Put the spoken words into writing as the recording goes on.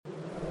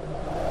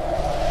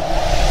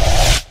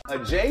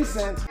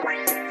Adjacent.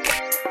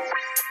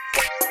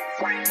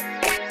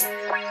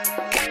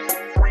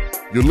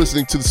 You're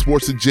listening to the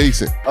Sports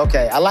Adjacent.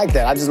 Okay, I like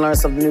that. I just learned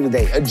something new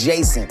today.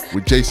 Adjacent.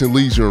 With Jason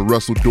Leisure and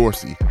Russell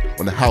Dorsey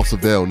on the House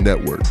of L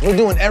Network. We're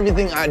doing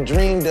everything I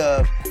dreamed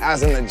of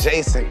as an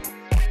adjacent.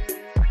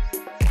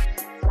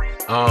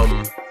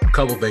 A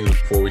couple things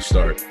before we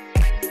start.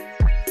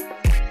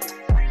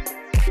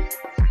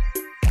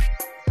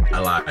 I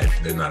lied.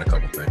 There's not a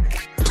couple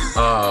things.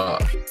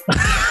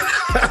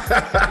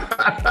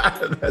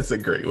 That's a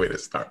great way to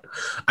start.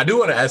 I do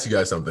want to ask you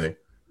guys something.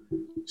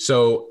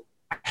 So,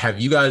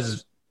 have you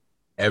guys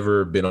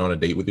ever been on a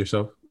date with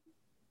yourself?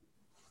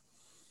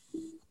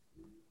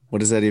 What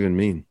does that even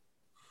mean?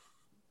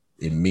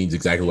 It means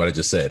exactly what I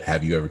just said.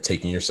 Have you,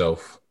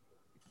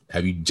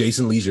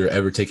 Jason Leisure,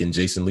 ever taken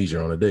Jason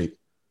Leisure on a date?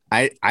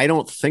 I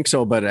don't think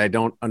so, but I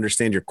don't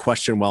understand your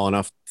question well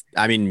enough.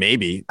 I mean,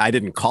 maybe. I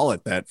didn't call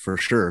it that for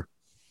sure.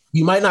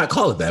 You might not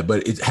call it that,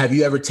 but have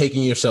you ever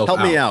taken yourself out?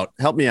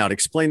 Help me out.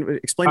 Explain to me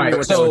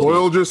what so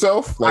spoiled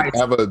yourself? Like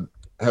have a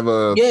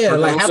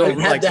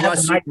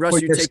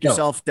Russ, you take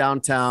yourself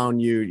downtown,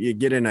 you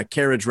get in a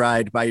carriage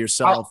ride by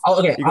yourself.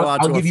 You go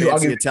out to a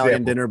fancy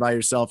Italian dinner by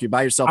yourself, you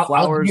buy yourself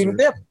flowers.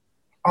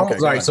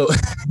 So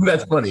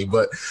that's funny.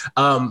 But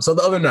so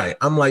the other night,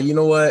 I'm like, you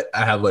know what?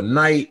 I have a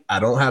night. I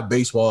don't have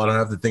baseball. I don't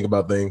have to think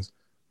about things.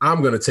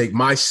 I'm going to take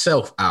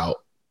myself out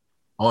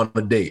on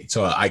a date.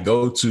 So I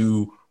go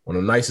to one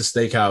of the nicest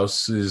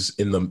steakhouses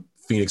in the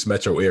Phoenix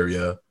metro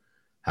area,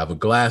 have a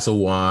glass of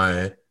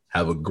wine,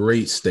 have a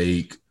great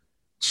steak,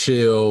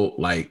 chill,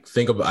 like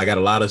I got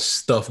a lot of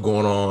stuff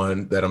going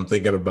on that I'm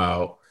thinking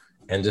about,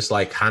 and just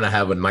like kind of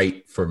have a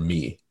night for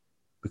me,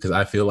 because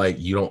I feel like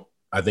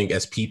I think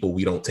as people,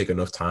 we don't take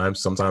enough time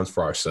sometimes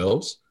for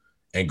ourselves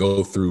and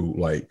go through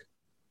like,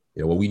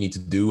 what we need to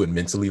do and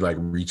mentally like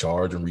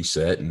recharge and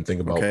reset and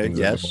think about things.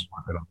 Yes.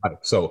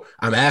 So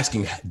I'm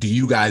asking, do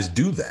you guys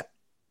do that?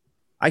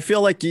 I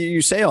feel like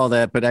you say all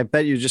that, but I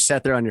bet you just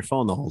sat there on your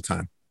phone the whole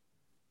time.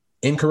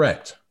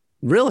 Incorrect.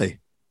 Really?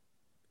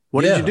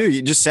 What did you do?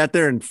 You just sat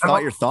there and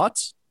thought your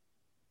thoughts?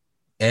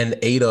 And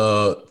ate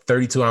a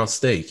 32-ounce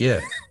steak.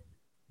 Yeah.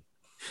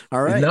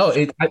 All right. No,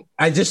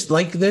 I just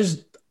like,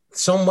 there's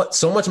so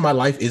much of my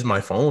life is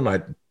my phone.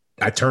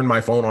 I turned my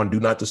phone on Do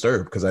Not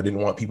Disturb because I didn't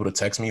want people to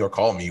text me or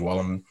call me while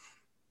I'm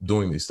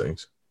doing these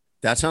things.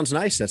 That sounds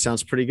nice. That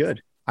sounds pretty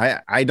good.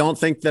 I don't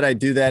think that I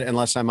do that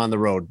unless I'm on the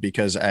road,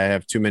 because I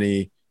have too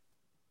many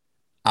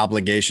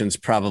obligations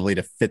probably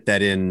to fit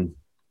that in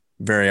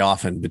very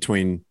often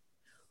between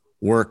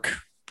work,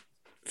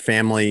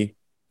 family,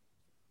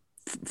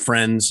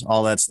 friends,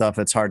 all that stuff.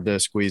 It's hard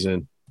to squeeze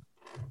in.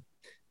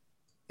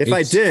 If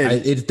I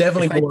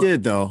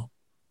did though,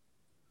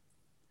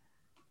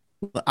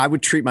 I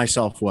would treat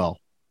myself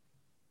well.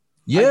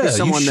 Yeah, I'd be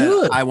someone you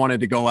should. that I wanted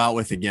to go out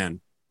with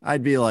again.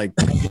 I'd be like,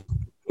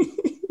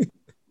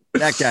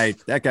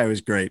 that guy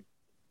was great.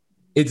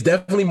 It's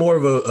definitely more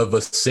of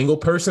a single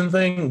person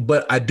thing,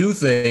 but I do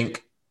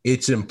think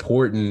it's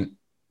important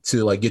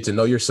to like get to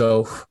know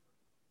yourself.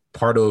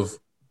 Part of,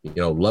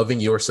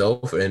 loving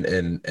yourself and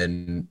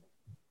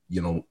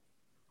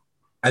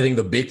I think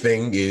the big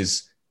thing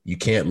is you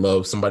can't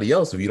love somebody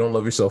else if you don't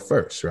love yourself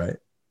first, right?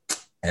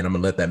 And I'm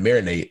gonna let that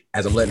marinate.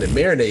 As I'm letting it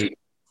marinate,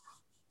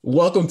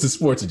 welcome to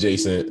Sports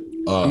Adjacent.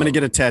 I'm gonna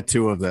get a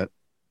tattoo of that.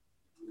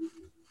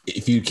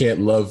 If you can't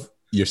love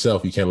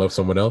yourself, you can't love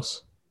someone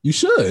else. You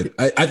should.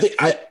 I think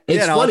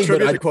it's funny,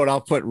 but quote,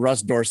 I'll put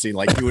Russ Dorsey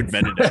like you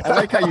invented it. I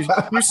like how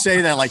you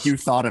say that like you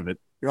thought of it.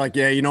 You're like,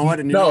 yeah, you know what?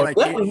 And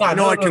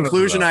what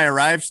conclusion I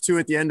arrived to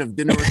at the end of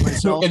dinner with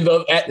myself?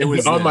 It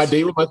was on my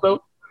date with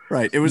myself.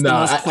 Right. It was the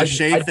most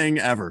cliche thing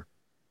ever.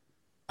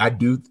 I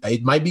do.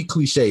 It might be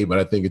cliche, but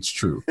I think it's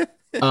true.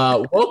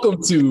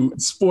 Welcome to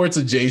Sports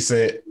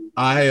Adjacent.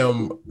 I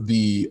am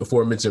the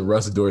aforementioned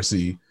Russ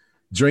Dorsey,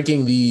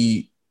 drinking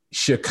the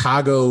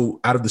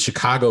out of the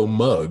Chicago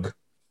mug,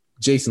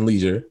 Jason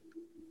Leisure,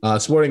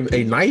 sporting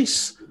a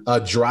nice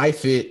dry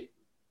fit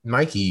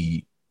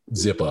Nike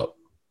zip up.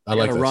 I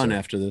like to run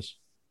after this.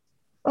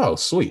 Oh,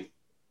 sweet.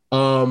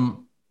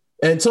 And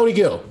Tony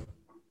Gill,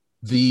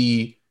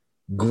 the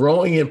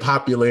growing in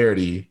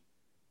popularity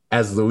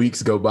as the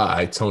weeks go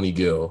by, Tony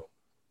Gill,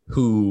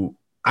 who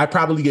I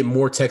probably get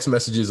more text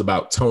messages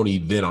about Tony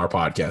than our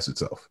podcast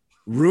itself.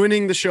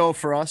 Ruining the show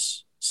for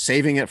us,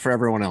 saving it for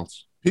everyone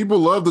else. People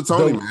love the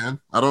Tony, man.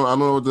 I don't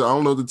know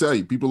what to tell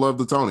you. People love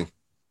the Tony.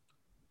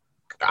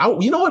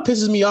 You know what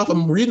pisses me off?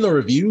 I'm reading the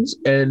reviews,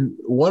 and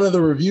one of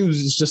the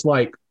reviews is just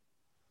like,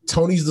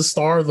 Tony's the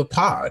star of the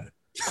pod.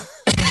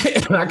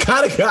 And I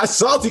kind of got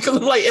salty because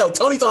I'm like,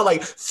 Tony's on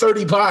like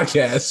 30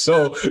 podcasts.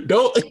 So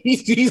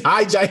he's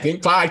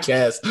hijacking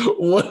podcasts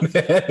one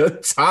at a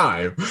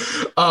time.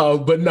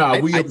 But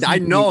no, I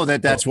know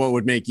that's what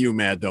would make you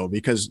mad though,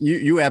 because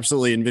you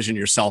absolutely envision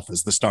yourself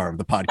as the star of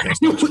the podcast.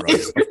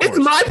 It's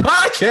my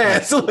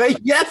podcast. Like,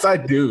 yes, I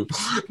do.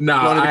 No,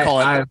 I wanted to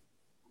call it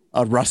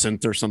a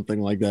Russent or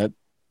something like that.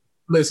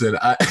 Listen,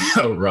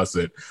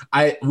 Russent,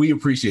 we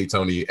appreciate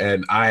Tony,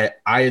 and I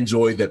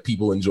enjoy that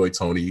people enjoy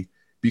Tony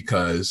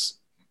because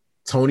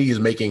Tony is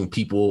making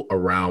people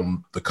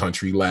around the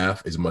country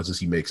laugh as much as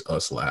he makes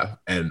us laugh.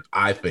 And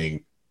I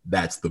think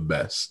that's the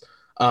best.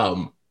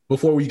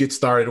 Before we get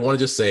started, I want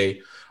to just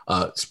say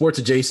Sports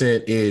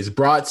Adjacent is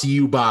brought to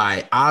you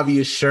by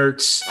Obvious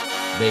Shirts.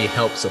 They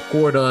help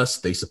support us.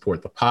 They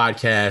support the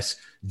podcast.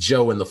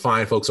 Joe and the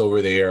fine folks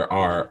over there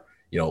are,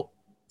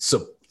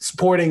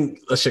 supporting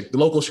a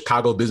local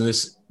Chicago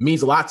business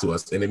means a lot to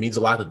us. And it means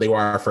a lot that they were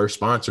our first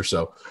sponsor.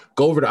 So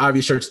go over to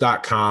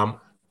obviousshirts.com.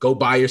 Go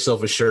buy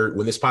yourself a shirt.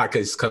 When this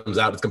podcast comes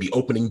out, it's going to be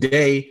opening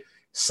day.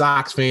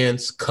 Sox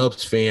fans,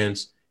 Cubs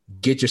fans,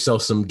 get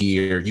yourself some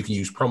gear. You can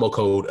use promo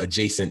code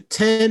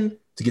adjacent10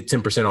 to get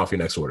 10% off your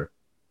next order.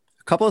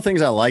 A couple of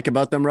things I like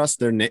about them, Russ.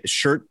 Their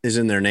shirt is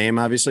in their name,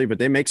 obviously, but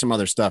they make some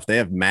other stuff. They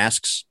have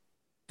masks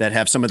that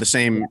have some of the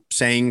same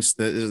sayings.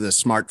 The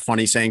smart,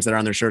 funny sayings that are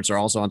on their shirts are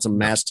also on some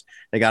masks.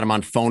 They got them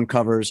on phone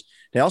covers.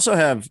 They also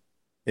have,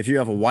 if you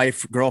have a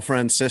wife,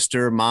 girlfriend,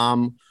 sister,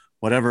 mom,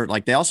 whatever,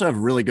 like they also have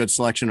really good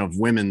selection of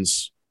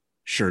women's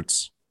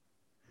shirts.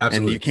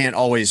 Absolutely. And you can't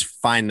always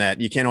find that.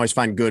 You can't always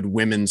find good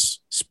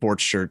women's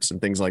sports shirts and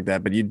things like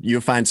that, but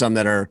you'll find some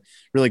that are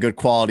really good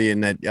quality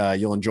and that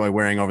you'll enjoy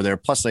wearing over there.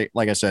 Plus,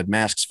 like I said,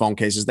 masks, phone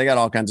cases, they got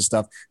all kinds of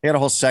stuff. They got a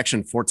whole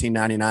section,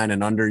 $14.99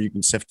 and under. You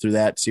can sift through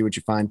that, see what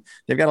you find.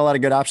 They've got a lot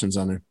of good options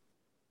on there.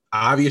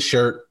 Obvious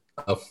Shirt,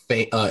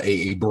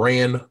 a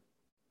brand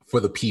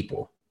for the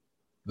people.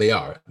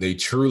 They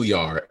truly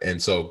are.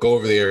 And so go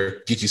over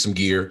there, get you some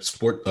gear,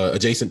 support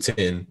Adjacent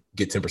 10,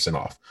 get 10%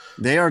 off.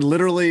 They are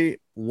literally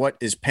what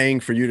is paying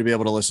for you to be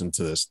able to listen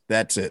to this.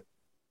 That's it.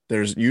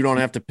 You don't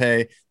have to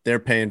pay. They're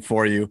paying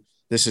for you.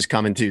 This is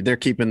coming to you. They're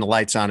keeping the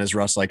lights on, as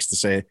Russ likes to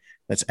say.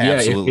 That's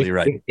absolutely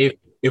right.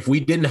 If we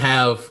didn't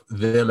have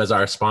them as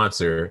our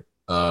sponsor,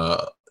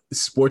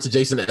 Sports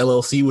Adjacent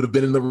LLC would have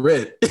been in the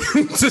red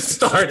to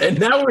start, and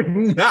now we're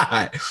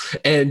not.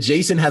 And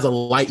Jason has a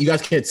light. You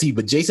guys can't see,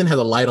 but Jason has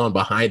a light on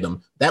behind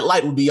him. That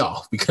light would be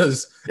off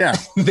because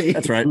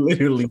that's right.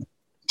 Literally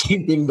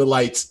keeping the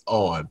lights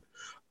on.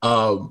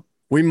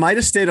 We might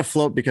have stayed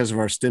afloat because of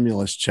our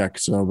stimulus check.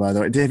 So, by the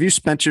way, have you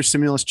spent your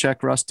stimulus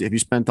check, Rusty? Have you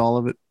spent all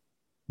of it?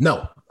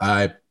 No,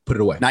 I put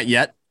it away. Not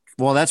yet.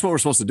 Well, that's what we're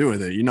supposed to do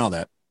with it. You know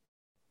that.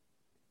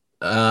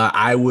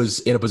 I was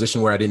in a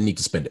position where I didn't need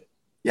to spend it.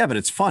 Yeah, but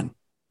it's fun.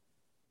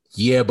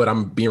 Yeah, but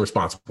I'm being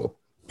responsible.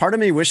 Part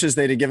of me wishes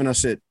they'd have given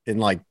us it in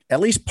like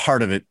at least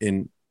part of it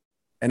in,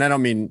 and I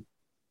don't mean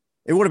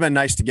it would have been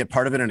nice to get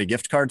part of it in a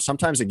gift card.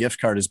 Sometimes a gift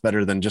card is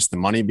better than just the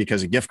money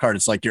because a gift card,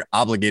 it's like you're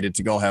obligated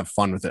to go have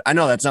fun with it. I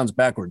know that sounds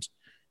backwards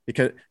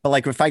but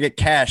like if I get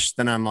cash,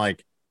 then I'm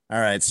like, all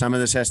right, some of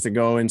this has to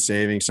go in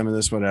savings, some of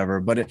this, whatever.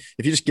 But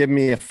if you just give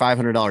me a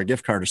 $500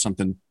 gift card or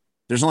something,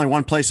 there's only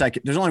one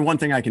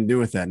thing I can do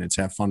with that, and it's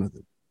have fun with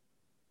it.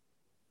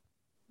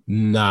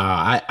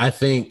 Nah, I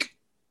think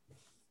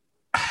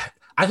I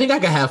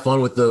could have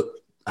fun with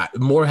have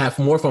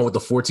more fun with the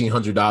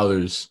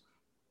 $1,400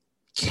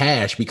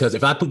 cash, because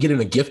if I get in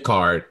a gift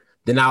card,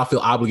 then I'll feel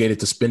obligated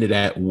to spend it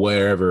at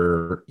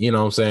wherever, you know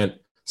what I'm saying?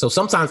 So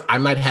sometimes I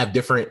might have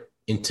different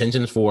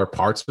intentions for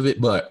parts of it,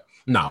 but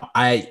no,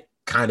 I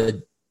kind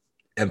of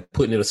am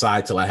putting it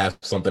aside till I have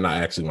something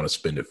I actually want to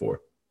spend it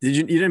for.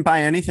 You didn't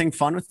buy anything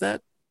fun with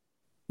that?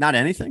 Not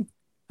anything?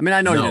 I mean,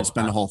 I know you didn't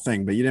spend the whole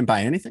thing, but you didn't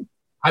buy anything?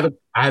 I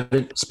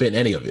haven't spent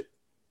any of it.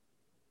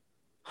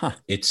 Huh.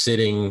 It's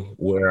sitting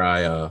where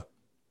I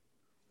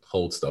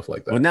hold stuff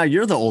like that. Well, now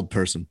you're the old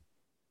person.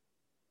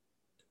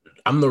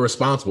 I'm the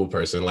responsible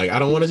person. Like I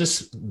didn't want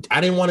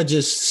to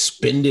just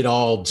spend it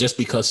all just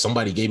because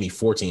somebody gave me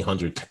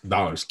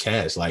 $1,400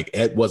 cash. Like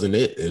it wasn't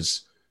it.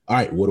 It's all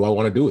right. What do I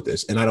want to do with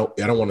this? And I don't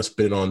want to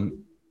spend it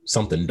on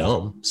something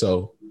dumb.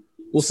 So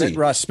we'll see.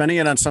 Russ, spending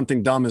it on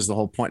something dumb is the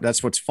whole point.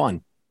 That's what's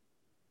fun.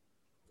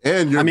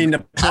 And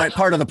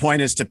part of the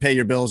point is to pay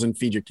your bills and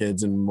feed your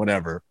kids and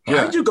whatever.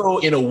 How did you go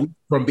in a week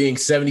from being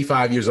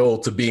 75 years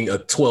old to being a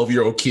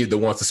 12-year-old kid that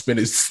wants to spend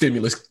his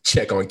stimulus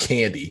check on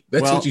candy?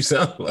 That's what you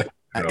sound like.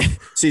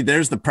 See,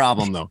 there's the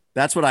problem, though.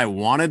 That's what I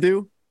want to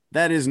do.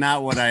 That is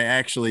not what I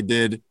actually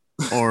did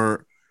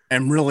or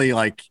am really,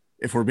 like,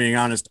 if we're being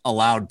honest,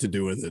 allowed to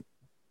do with it.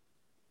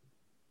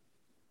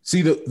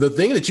 See, the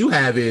thing that you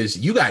have is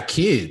you got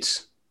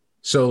kids.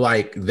 So,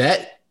 like,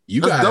 that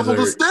you guys double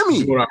the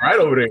stimmy. Doing all right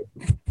over there.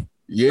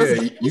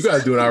 Yeah, you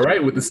guys doing all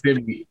right with the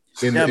stimmy.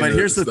 But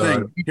here's the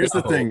thing. Here's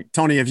the thing.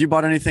 Tony, have you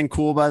bought anything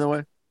cool, by the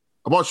way?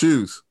 I bought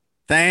shoes.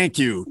 Thank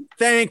you.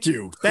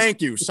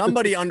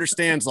 Somebody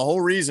understands the whole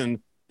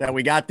reason that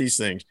we got these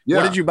things. Yeah.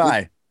 What did you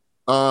buy?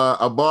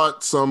 I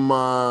bought some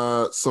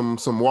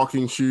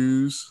walking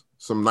shoes,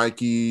 some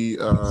Nike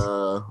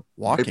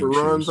walking Vapor shoes.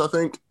 Runs, I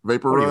think.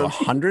 Vapor Runs.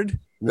 100?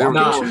 They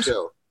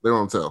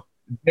don't tell.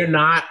 They're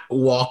not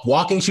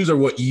walking shoes are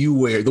what you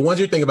wear. The ones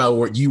you're thinking about are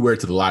what you wear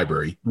to the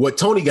library. What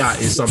Tony got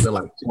is something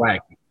like swag.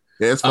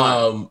 Yeah, it's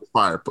fire.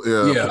 Fire.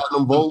 Yeah.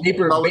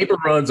 Vapor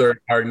Runs are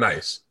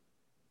nice.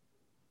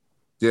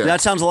 Yeah. That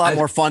sounds a lot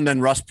more fun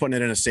than Russ putting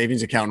it in a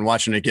savings account and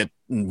watching it get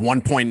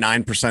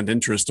 1.9%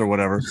 interest or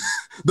whatever.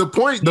 The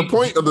point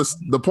of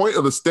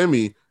the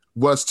STEMI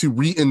was to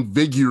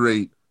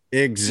reinvigorate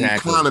the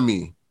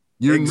economy.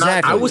 You're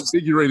Exactly. not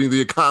invigorating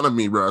the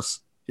economy, Russ.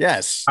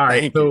 Yes. All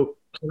right. So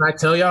can I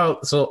tell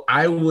y'all? So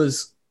I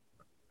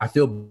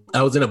feel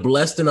I was in a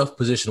blessed enough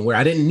position where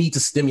I didn't need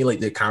to stimulate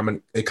the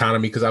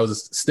economy because I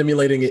was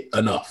stimulating it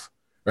enough.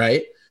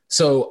 Right.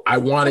 So I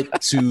wanted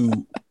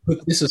to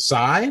put this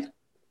aside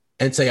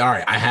and say, all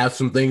right, I have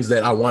some things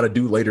that I want to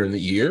do later in the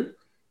year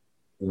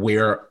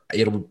where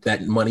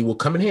that money will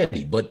come in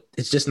handy, but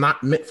it's just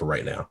not meant for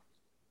right now.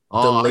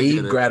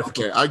 Delayed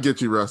gratification. Okay, I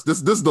get you, Russ.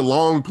 This is the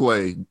long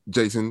play,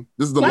 Jason.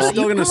 This is the long.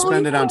 Still going to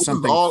spend it on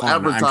something all fun,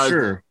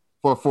 advertising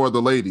for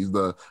the ladies.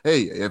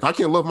 Hey, if I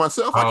can't love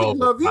myself, I can't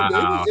love you, baby.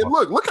 And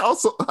look how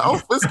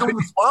fiscally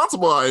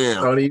responsible I am.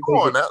 Come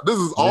on now.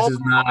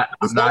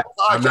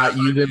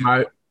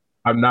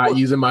 I'm not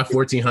using my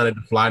 $1,400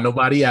 to fly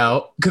nobody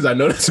out because I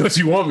know that's what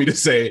you want me to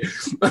say.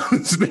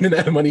 I'm spending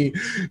that money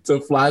to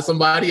fly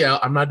somebody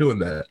out. I'm not doing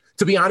that.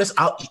 To be honest,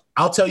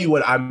 I'll tell you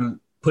what I'm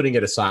putting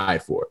it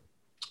aside for.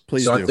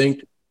 Please do. I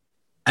think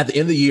at the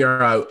end of the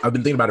year, I've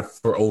been thinking about it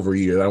for over a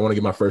year. I want to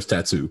get my first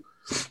tattoo.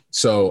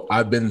 So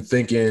I've been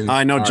thinking.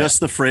 I know just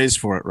the phrase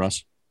for it,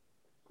 Russ.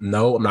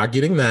 No, I'm not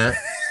getting that.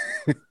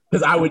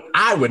 Because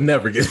I would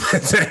never get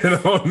that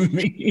tattooed on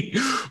me.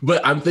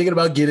 But I'm thinking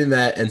about getting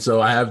that. And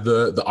so I have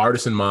the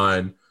artist in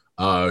mind.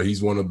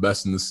 He's one of the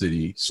best in the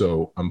city.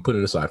 So I'm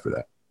putting it aside for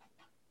that.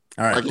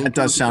 All right. That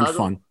does sound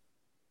fun.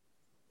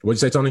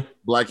 What'd you say, Tony?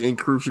 Black Ink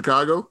Crew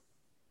Chicago?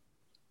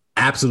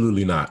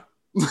 Absolutely not.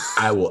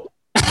 I will.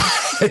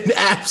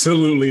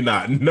 Absolutely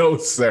not. No,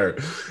 sir.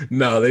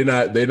 No,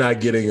 they're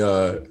not getting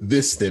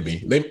this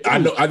stimmy. I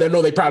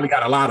know they probably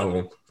got a lot of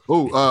them.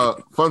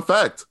 Oh, fun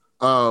fact.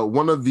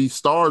 One of the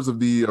stars of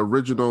the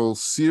original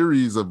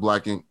series of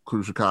Black Ink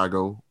Crew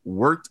Chicago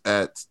worked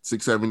at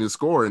 670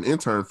 Score and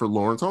interned for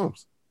Lawrence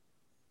Holmes.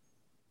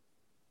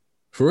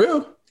 For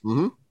real?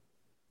 Mm-hmm.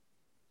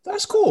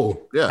 That's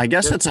cool. Yeah, I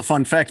guess that's a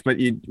fun fact, but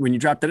when you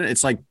dropped it in,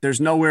 it's like there's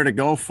nowhere to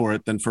go for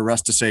it than for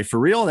Russ to say, for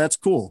real, that's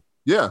cool.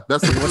 Yeah,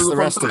 that's what's the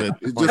rest of it.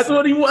 That's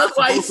what he was.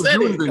 Why he said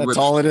it. That's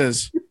all it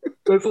is.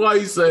 That's why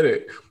he said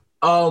it.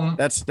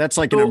 That's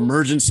like an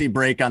emergency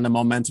break on the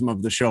momentum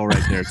of the show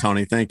right there,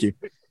 Tony. Thank you.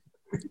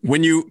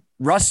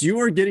 Russ, you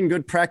are getting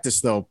good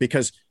practice though,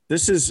 because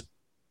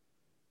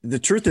the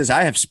truth is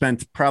I have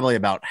spent probably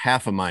about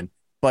half of mine,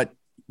 but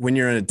when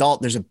you're an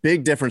adult, there's a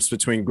big difference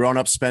between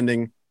grown-up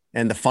spending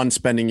and the fun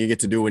spending you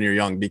get to do when you're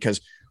young, because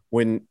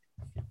when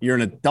you're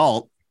an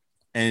adult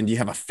and you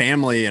have a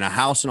family and a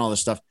house and all this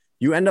stuff,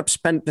 you end up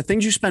the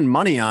things you spend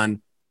money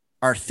on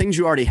are things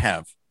you already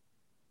have.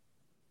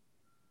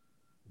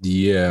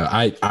 Yeah,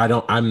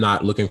 I'm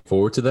not looking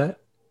forward to that.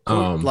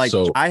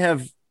 I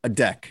have a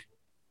deck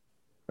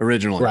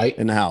originally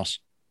in the house,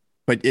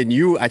 but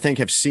I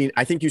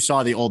think you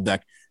saw the old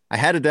deck. I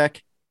had a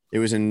deck. It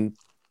was in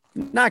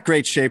not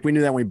great shape. We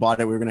knew that when we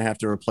bought it, we were going to have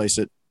to replace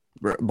it.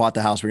 Bought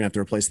the house. We're going to have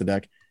to replace the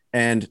deck.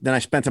 And then I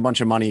spent a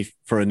bunch of money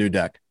for a new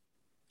deck.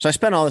 So I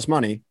spent all this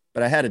money,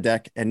 but I had a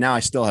deck and now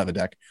I still have a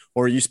deck.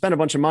 Or you spend a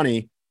bunch of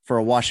money for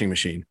a washing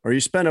machine, or you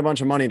spend a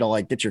bunch of money to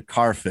like get your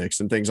car fixed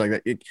and things like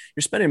that. You're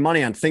spending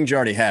money on things you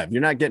already have.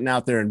 You're not getting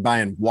out there and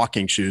buying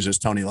walking shoes, as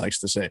Tony likes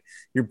to say.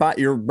 You're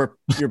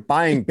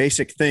buying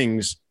basic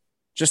things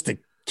just to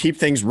keep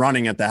things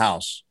running at the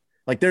house.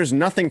 Like there's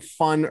nothing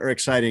fun or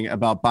exciting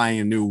about buying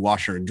a new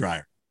washer and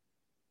dryer.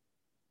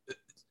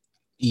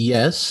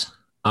 Yes.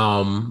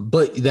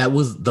 But that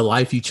was the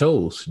life you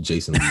chose,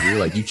 Jason Leisure.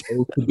 Like you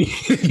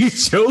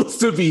chose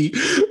to be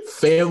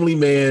family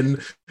man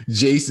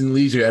Jason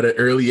Leisure at an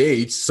early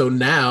age. So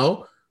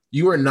now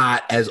you are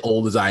not as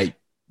old as I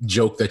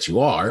joke that you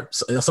are.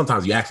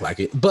 Sometimes you act like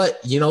it, but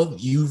you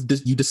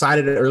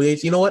decided at an early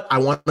age, you know what? I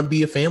want to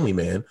be a family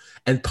man.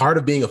 And part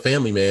of being a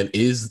family man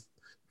is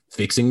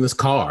fixing this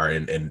car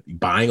and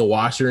buying a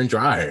washer and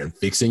dryer and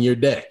fixing your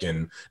deck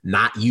and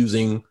not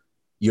using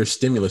your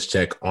stimulus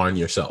check on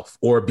yourself,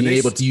 or being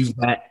able to use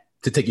that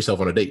to take yourself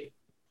on a date.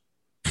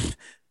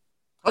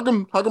 How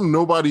come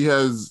nobody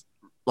has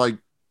like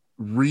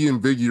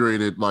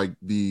reinvigorated like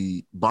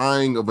the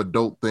buying of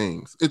adult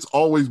things? It's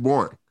always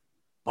boring.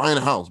 Buying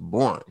a house,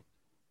 boring.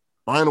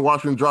 Buying a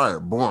washer and dryer,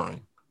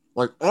 boring.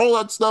 Like all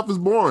that stuff is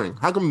boring.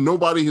 How come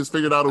nobody has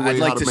figured out a way I'd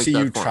like how to to make see that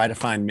you fun? try to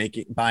find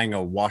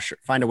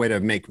a way to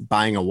make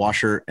buying a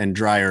washer and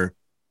dryer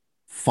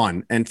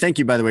fun. And thank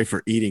you, by the way,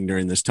 for eating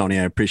during this, Tony.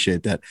 I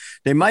appreciate that.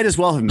 They might as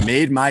well have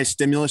made my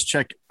stimulus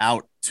check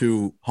out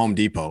to Home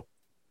Depot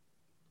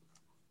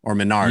or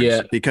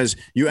Menards, because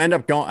you end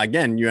up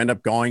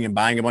going and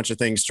buying a bunch of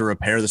things to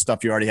repair the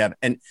stuff you already have.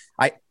 And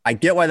I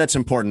get why that's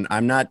important.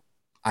 I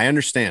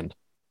understand,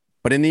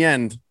 but in the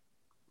end,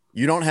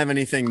 you don't have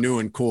anything new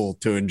and cool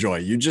to enjoy.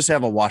 You just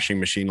have a washing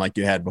machine like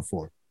you had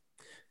before.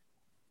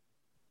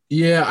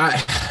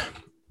 Yeah.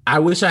 I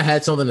wish I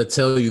had something to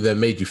tell you that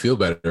made you feel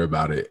better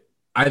about it.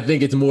 I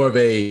think it's more of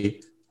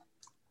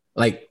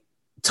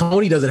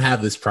Tony doesn't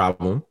have this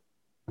problem.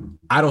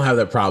 I don't have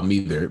that problem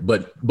either,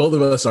 but both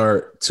of us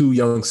are two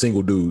young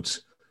single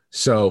dudes.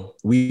 So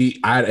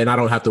I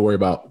don't have to worry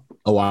about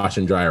a wash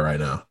and dryer right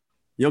now.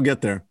 You'll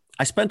get there.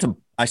 I spent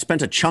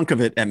a chunk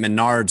of it at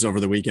Menards over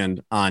the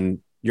weekend on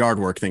yard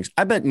work things.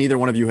 I bet neither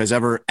one of you has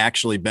ever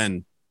actually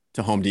been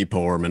to Home Depot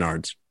or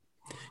Menards.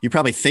 You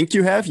probably think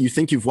you have. You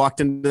think you've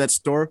walked into that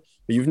store,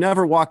 but you've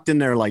never walked in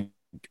there like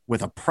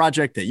with a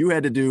project that you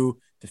had to do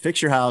to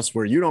fix your house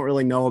where you don't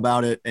really know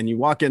about it. And you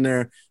walk in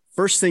there,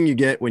 first thing you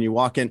get when you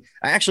walk in,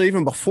 actually,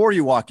 even before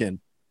you walk in,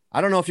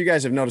 I don't know if you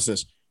guys have noticed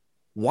this.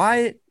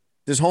 Why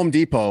does Home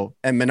Depot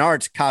and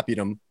Menards copied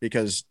them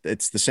because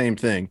it's the same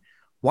thing?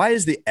 Why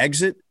is the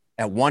exit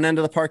at one end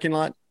of the parking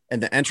lot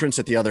and the entrance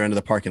at the other end of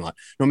the parking lot?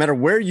 No matter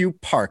where you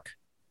park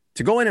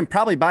to go in and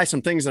probably buy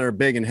some things that are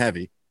big and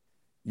heavy,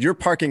 you're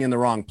parking in the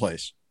wrong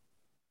place.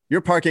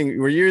 You're parking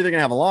where you're either going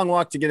to have a long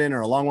walk to get in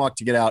or a long walk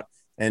to get out.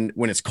 And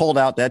when it's cold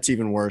out, that's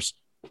even worse.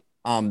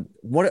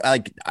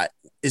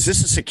 Is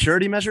this a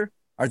security measure?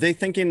 Are they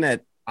thinking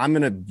that I'm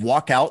going to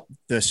walk out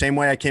the same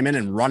way I came in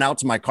and run out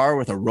to my car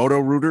with a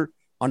Roto-Rooter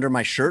under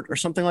my shirt or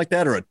something like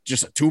that, or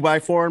just a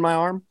 2x4 in my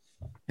arm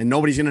and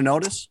nobody's going to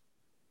notice?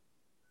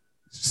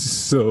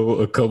 So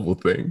a couple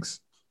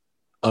things.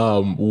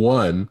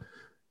 One,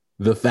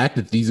 the fact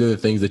that these are the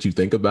things that you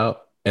think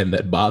about and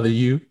that bother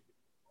you,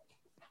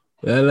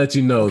 that lets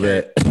you know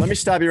that. Let me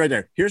stop you right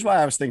there. Here's why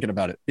I was thinking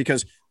about it,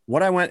 because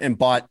what I went and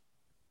bought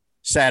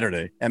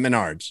Saturday at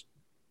Menards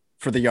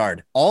for the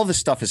yard, all this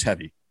stuff is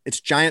heavy. It's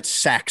giant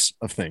sacks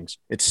of things.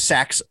 It's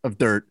sacks of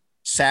dirt,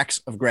 sacks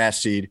of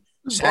grass seed,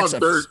 sacks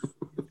of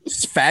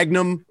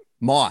sphagnum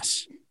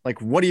moss.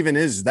 Like, what even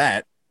is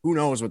that? Who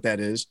knows what that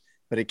is?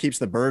 But it keeps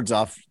the birds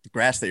off the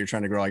grass that you're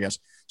trying to grow, I guess.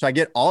 So I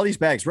get all these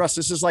bags. Russ,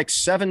 this is like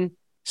 7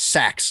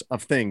 sacks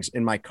of things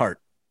in my cart.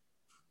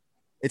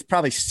 It's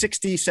probably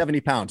 60,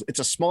 70 pounds. It's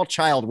a small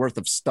child worth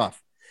of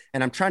stuff.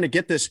 And I'm trying to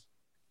get this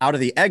out of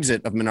the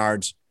exit of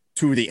Menards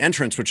to the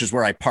entrance, which is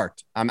where I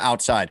parked. I'm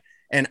outside.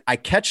 And I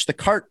catch the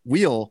cart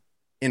wheel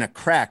in a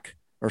crack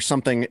or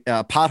something,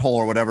 pothole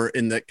or whatever,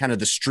 in the kind of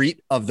the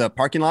street of the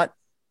parking lot.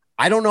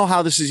 I don't know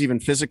how this is even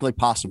physically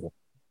possible.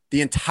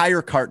 The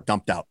entire cart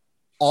dumped out.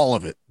 All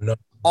of it. No.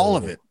 All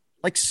of it.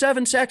 Like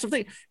 7 sacks of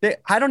things.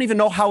 I don't even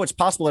know how it's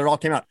possible that it all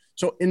came out.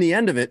 So in the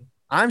end of it,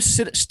 I'm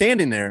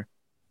standing there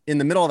in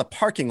the middle of the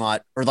parking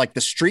lot, or like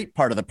the street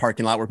part of the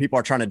parking lot where people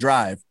are trying to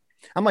drive.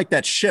 I'm like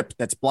that ship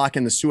that's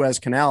blocking the Suez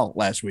Canal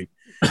last week.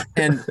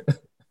 And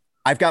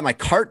I've got my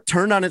cart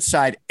turned on its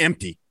side,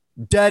 empty,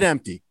 dead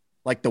empty,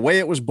 like the way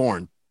it was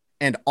born.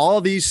 And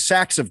all these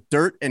sacks of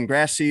dirt and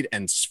grass seed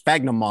and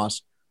sphagnum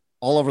moss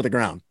all over the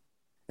ground.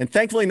 And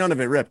thankfully, none of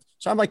it ripped.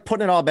 So I'm like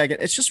putting it all back in.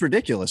 It's just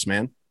ridiculous,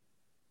 man.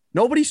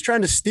 Nobody's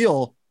trying to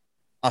steal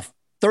a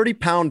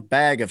 30-pound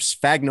bag of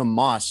sphagnum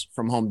moss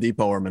from Home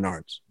Depot or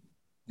Menards.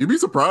 You'd be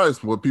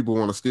surprised what people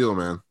want to steal,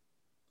 man.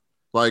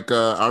 Like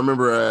I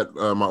remember at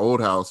my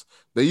old house,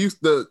 we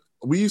used to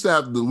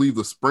have to leave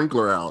the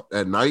sprinkler out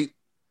at night,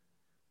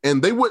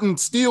 and they wouldn't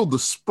steal the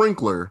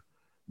sprinkler.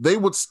 They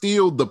would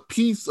steal the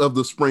piece of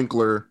the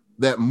sprinkler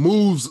that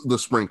moves the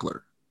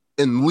sprinkler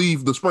and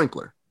leave the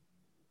sprinkler.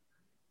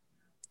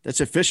 That's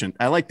efficient.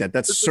 I like that.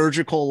 That's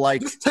surgical, like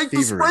just take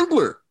thievery. The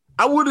sprinkler.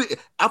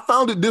 I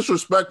found it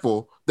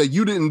disrespectful that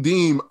you didn't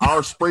deem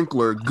our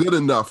sprinkler good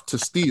enough to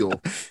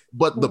steal,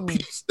 but the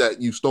piece that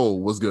you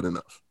stole was good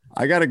enough.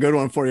 I got a good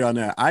one for you on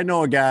that. I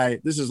know a guy,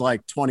 this is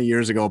like 20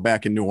 years ago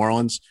back in New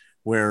Orleans,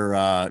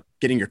 where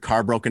getting your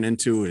car broken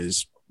into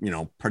is,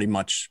 pretty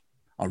much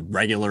a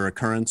regular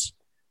occurrence.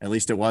 At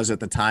least it was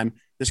at the time.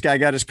 This guy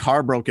got his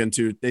car broke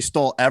into. They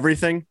stole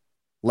everything,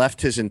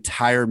 left his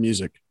entire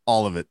music,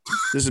 all of it.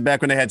 This is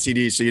back when they had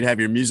CDs, so you'd have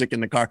your music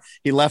in the car.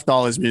 He left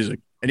all his music,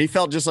 and he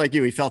felt just like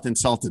you. He felt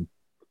insulted.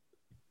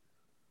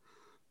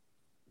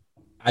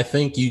 I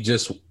think you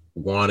just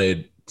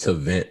wanted to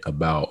vent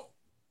about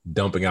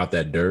dumping out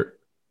that dirt.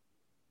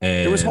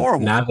 And it was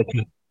horrible.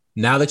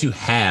 Now that you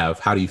have,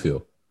 how do you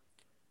feel?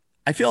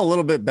 I feel a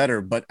little bit better,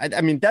 but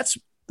I mean, that's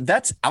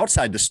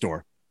outside the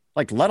store.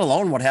 Like, let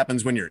alone what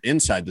happens when you're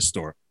inside the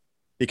store.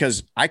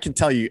 Because I can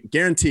tell you,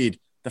 guaranteed,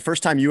 the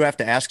first time you have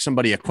to ask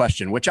somebody a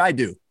question, which I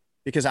do,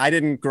 because I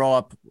didn't grow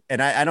up,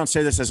 and I don't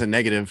say this as a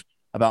negative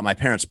about my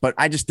parents, but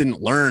I just didn't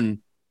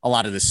learn a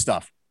lot of this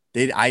stuff.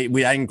 I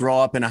didn't grow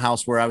up in a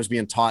house where I was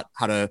being taught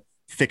how to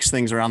fix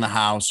things around the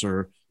house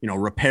or,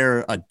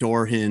 repair a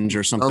door hinge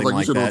or something like that.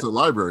 You should have went to the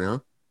library, huh?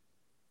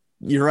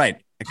 You're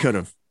right. I could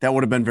have. That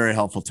would have been very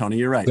helpful, Tony.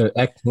 You're right.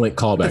 Excellent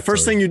callback. The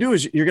first thing you do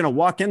is you're going to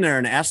walk in there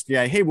and ask the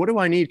guy, hey, what do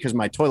I need? Because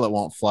my toilet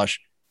won't flush.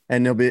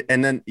 And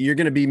then you're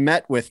going to be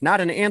met with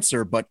not an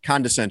answer, but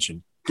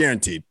condescension,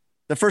 guaranteed.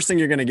 The first thing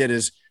you're going to get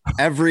is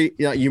every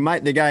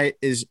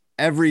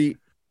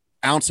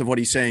ounce of what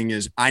he's saying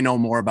is, I know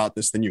more about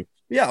this than you.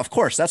 Yeah, of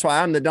course. That's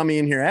why I'm the dummy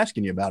in here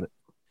asking you about it.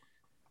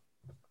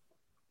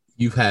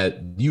 You've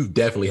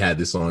definitely had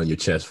this on your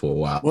chest for a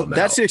while. Well,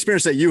 that's the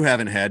experience that you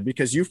haven't had,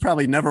 because you've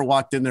probably never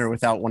walked in there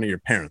without one of your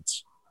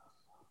parents.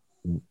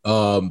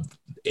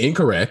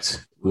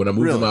 Incorrect. When I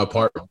moved to my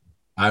apartment,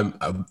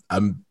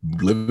 I'm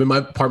living in my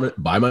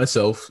apartment by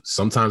myself.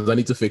 Sometimes I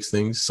need to fix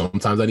things.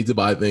 Sometimes I need to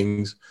buy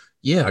things.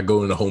 Yeah, I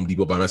go into Home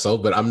Depot by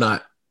myself, but I'm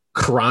not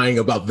crying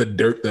about the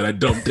dirt that I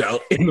dumped out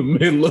in the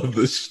middle of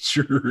the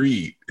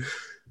street.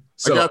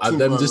 So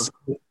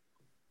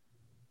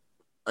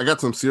I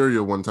got some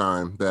cereal one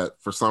time that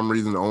for some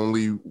reason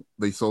only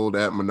they sold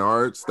at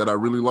Menards that I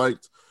really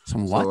liked.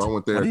 Some what? So I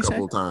went there a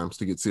couple of times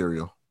to get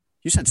cereal.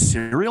 You said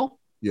cereal?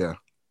 Yeah.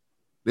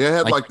 They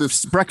had like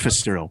this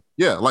breakfast cereal.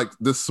 Yeah, like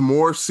this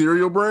S'more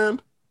cereal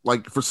brand.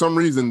 Like for some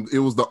reason, it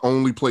was the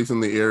only place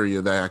in the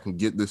area that I can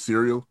get this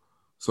cereal.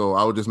 So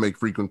I would just make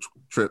frequent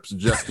trips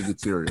just to get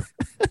cereal.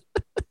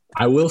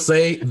 I will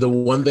say the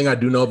one thing I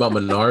do know about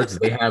Menards,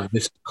 they have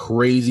this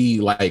crazy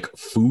like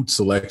food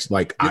selection,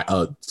 like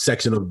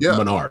section of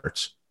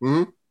Menards.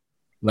 Mm-hmm.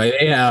 Like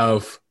they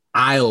have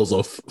aisles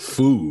of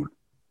food.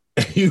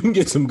 You can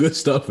get some good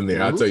stuff in there.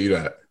 Mm-hmm. I'll tell you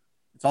that.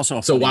 It's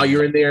also so while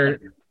you're in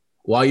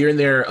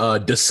there,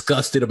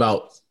 disgusted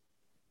about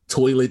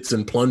toilets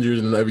and plungers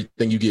and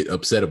everything you get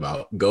upset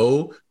about,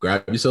 go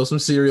grab yourself some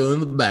cereal in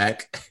the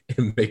back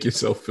and make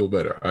yourself feel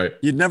better. All right.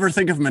 You'd never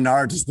think of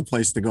Menards as the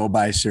place to go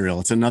buy cereal.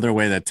 It's another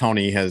way that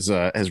Tony has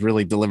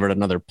really delivered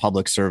another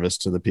public service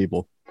to the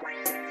people.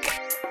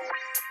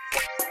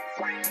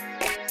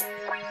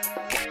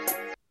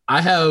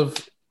 I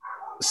have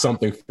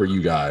something for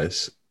you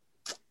guys.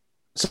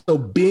 So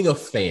being a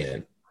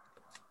fan,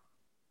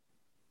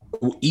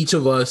 each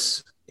of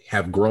us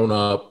have grown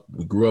up,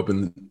 we grew up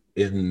in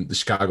the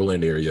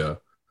Chicagoland area,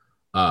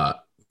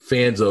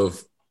 fans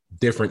of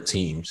different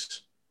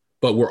teams,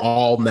 but we're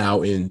all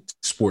now in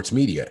sports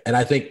media. And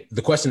I think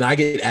the question I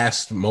get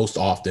asked most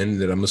often,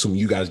 that I'm assuming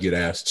you guys get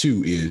asked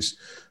too, is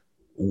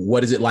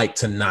what is it like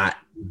to not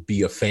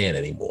be a fan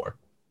anymore?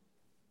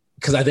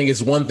 Because I think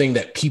it's one thing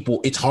that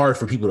it's hard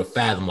for people to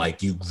fathom,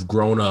 like you've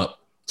grown up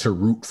to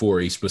root for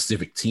a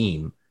specific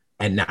team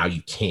and now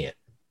you can't,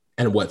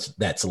 and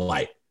that's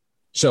like.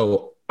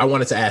 So I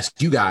wanted to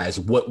ask you guys,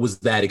 what was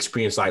that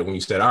experience like when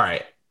you said, all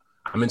right,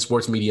 I'm in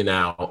sports media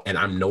now and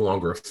I'm no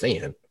longer a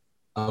fan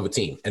of a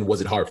team? And was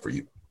it hard for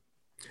you?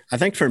 I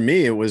think for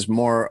me, it was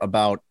more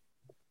about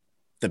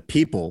the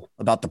people,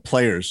 about the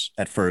players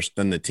at first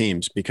than the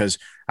teams, because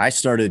I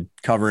started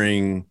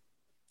covering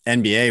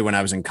NBA when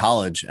I was in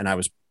college and I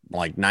was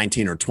like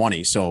 19 or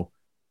 20. So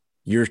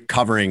you're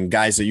covering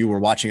guys that you were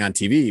watching on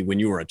TV when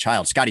you were a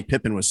child. Scottie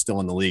Pippen was still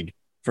in the league,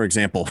 for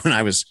example, when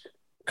I was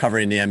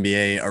covering the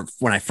NBA, or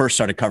when I first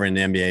started covering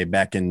the NBA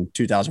back in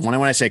 2001. And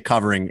when I say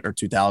covering, or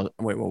 2000,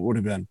 what would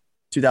have been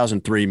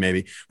 2003, maybe.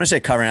 When I say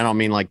covering, I don't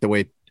mean like the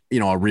way,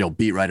 a real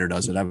beat writer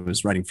does it. I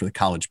was writing for the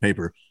college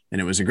paper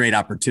and it was a great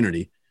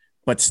opportunity,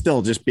 but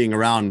still just being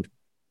around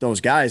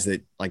those guys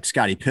that like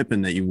Scottie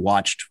Pippen that you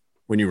watched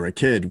when you were a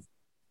kid.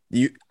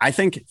 I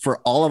think for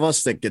all of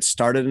us that get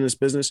started in this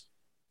business,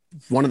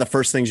 one of the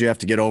first things you have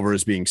to get over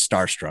is being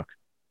starstruck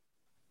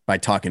by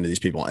talking to these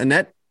people.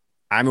 And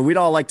we'd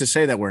all like to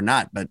say that we're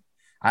not, but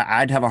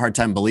I'd have a hard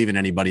time believing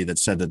anybody that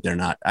said that they're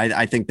not.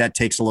 I think that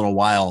takes a little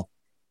while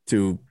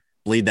to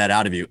bleed that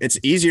out of you. It's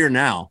easier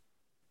now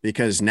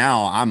because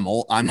now I'm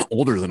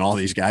older than all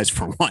these guys,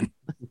 for one.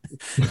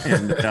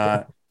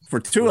 And for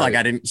two,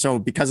 right. So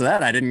because of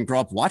that, I didn't grow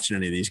up watching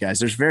any of these guys.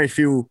 There's very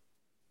few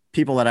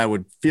people that I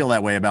would feel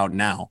that way about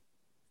now,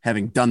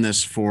 having done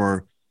this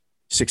for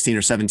 16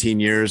 or 17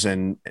 years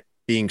and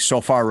being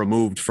so far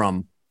removed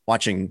from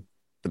watching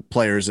the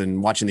players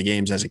and watching the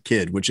games as a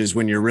kid, which is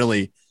when you're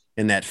really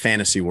in that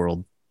fantasy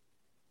world.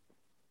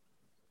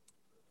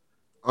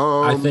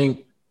 I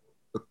think,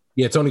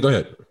 Tony, go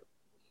ahead.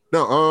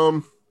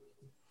 No,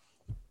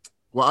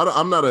 well,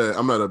 I'm not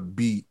a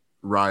beat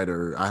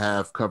writer. I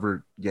have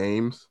covered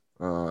games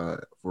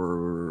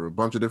for a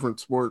bunch of different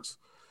sports.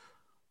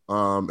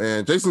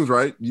 And Jason's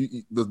right,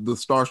 the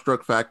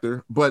starstruck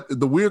factor. But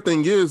the weird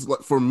thing is,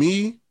 like, for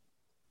me,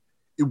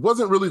 it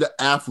wasn't really the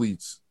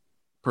athletes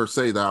per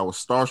se that I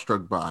was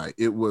starstruck by.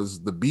 It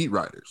was the beat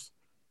writers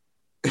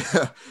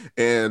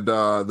and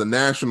the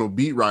national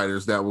beat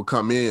writers that would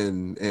come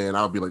in, and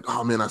I'll be like,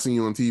 oh man, I seen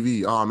you on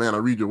TV. Oh man, I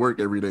read your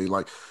work every day.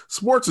 Like,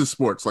 sports is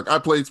sports. Like, I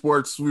played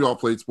sports. We all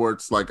played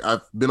sports. Like,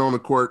 I've been on the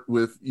court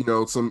with,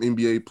 some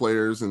NBA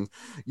players, and,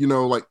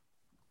 like,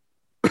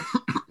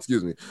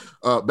 excuse me,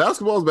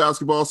 basketball is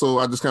basketball. So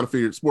I just kind of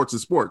figured sports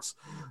is sports.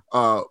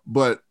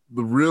 But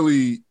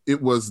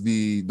it was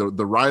the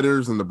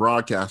writers and the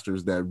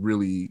broadcasters that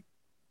really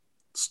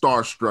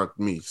starstruck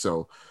me.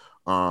 So,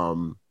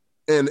 and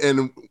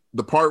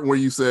the part where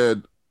you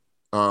said,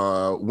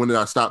 when did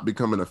I stop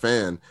becoming a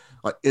fan?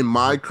 Like, in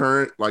my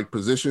current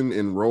position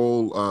and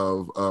role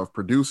of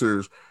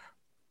producers,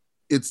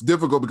 it's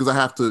difficult because I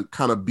have to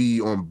kind of be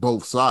on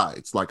both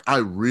sides. Like, I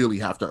really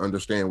have to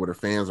understand where the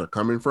fans are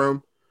coming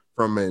from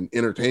an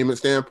entertainment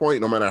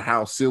standpoint. No matter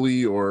how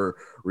silly or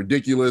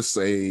ridiculous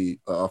a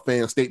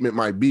fan statement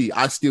might be,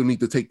 I still need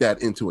to take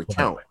that into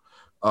account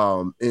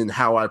in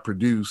how I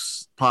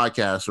produce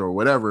podcasts or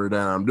whatever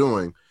that I'm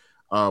doing.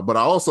 But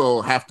I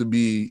also have to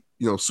be,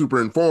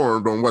 super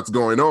informed on what's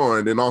going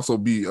on and also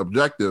be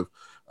objective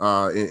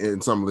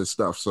in some of this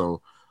stuff.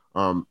 So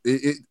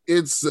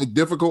it's a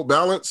difficult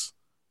balance.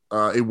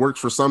 It works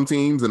for some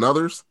teams and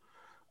others,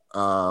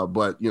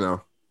 but it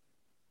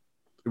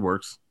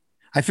works.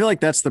 I feel like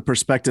that's the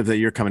perspective that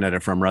you're coming at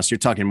it from, Russ. You're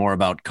talking more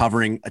about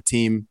covering a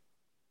team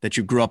that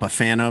you grew up a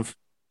fan of.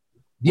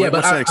 Yeah,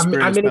 what's that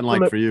experience been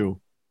like for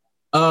you?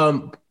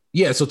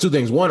 Yeah, so two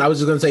things. One, I was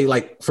just gonna say,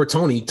 like, for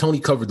Tony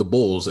covered the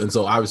Bulls, and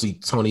so obviously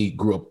Tony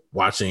grew up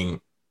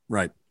watching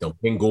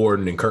Ben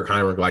Gordon and Kirk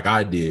Heinrich like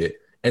I did.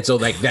 And so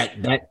like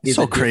that is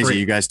so crazy.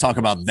 You guys talk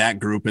about that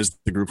group as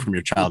the group from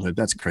your childhood.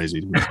 That's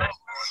crazy to me.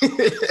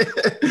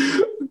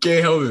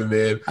 Can't help it,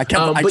 man. I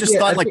just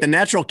thought the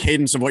natural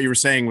cadence of what you were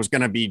saying was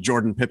going to be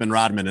Jordan, Pippen,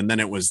 Rodman, and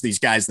then it was these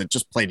guys that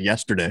just played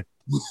yesterday.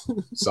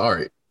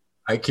 Sorry,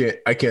 I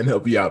can't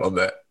help you out on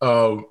that.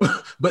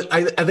 But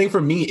I think for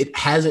me, it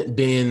hasn't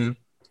been.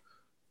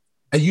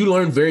 You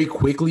learn very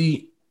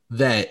quickly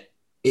that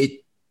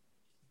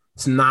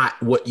it's not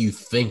what you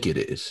think it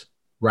is.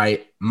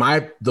 Right.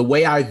 The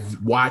way I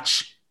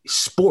watch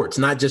sports,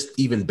 not just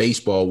even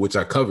baseball, which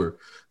I cover,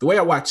 the way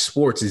I watch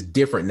sports is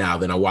different now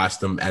than I watch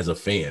them as a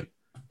fan.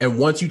 And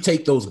once you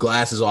take those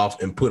glasses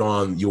off and put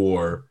on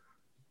your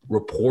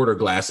reporter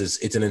glasses,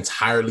 it's an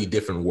entirely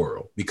different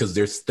world because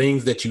there's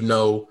things that you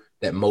know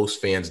that most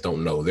fans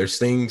don't know. There's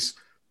things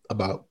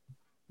about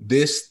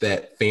this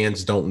that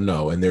fans don't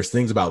know. And there's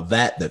things about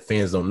that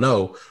fans don't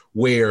know,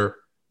 where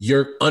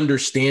your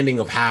understanding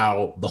of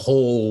how the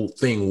whole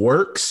thing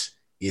works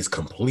is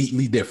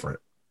completely different.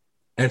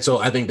 And so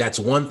I think that's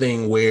one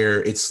thing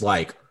where it's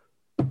like,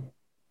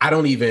 I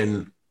don't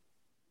even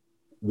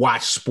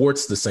watch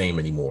sports the same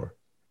anymore.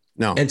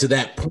 No. And to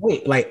that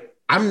point, like,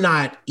 I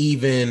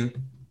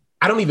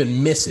don't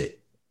even miss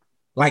it.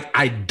 Like,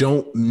 I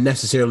don't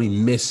necessarily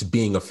miss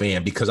being a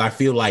fan because I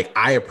feel like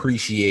I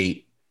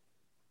appreciate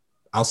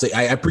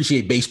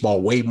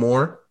baseball way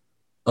more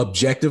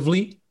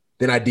objectively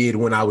than I did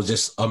when I was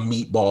just a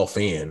meatball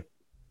fan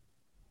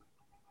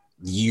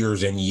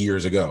years and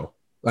years ago.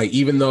 Like,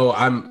 even though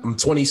I'm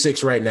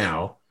 26 right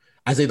now,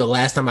 I say the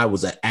last time I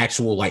was an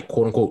actual, like,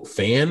 quote unquote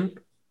fan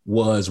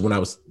was when I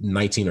was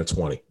 19 or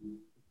 20.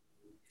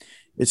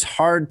 It's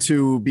hard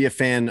to be a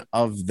fan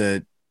of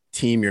the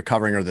team you're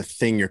covering or the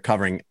thing you're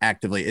covering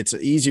actively. It's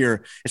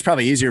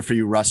probably easier for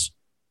you, Russ,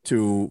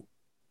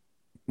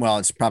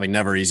 it's probably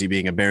never easy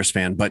being a Bears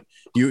fan, but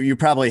you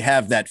probably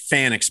have that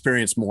fan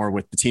experience more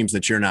with the teams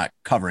that you're not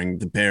covering,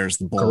 the Bears,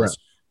 the Bulls. Correct.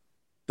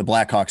 The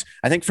Blackhawks.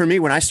 I think for me,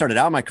 when I started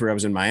out my career, I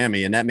was in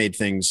Miami, and that made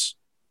things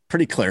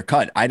pretty clear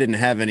cut. I didn't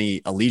have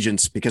any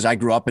allegiance because I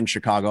grew up in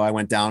Chicago. I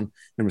went down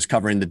and was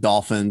covering the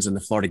Dolphins and the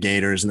Florida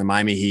Gators and the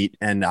Miami Heat,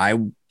 and I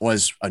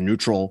was a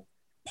neutral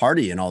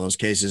party in all those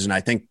cases. And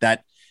I think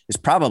that is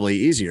probably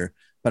easier.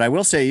 But I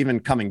will say, even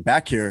coming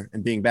back here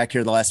and being back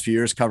here the last few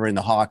years, covering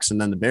the Hawks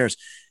and then the Bears,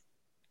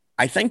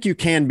 I think you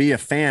can be a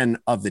fan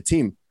of the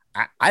team.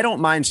 I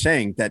don't mind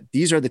saying that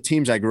these are the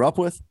teams I grew up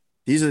with.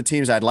 These are the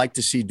teams I'd like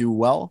to see do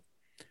well.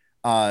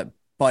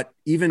 But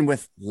even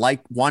with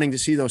wanting to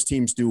see those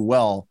teams do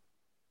well,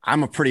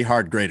 I'm a pretty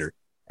hard grader.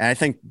 And I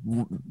think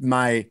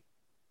my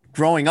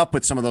growing up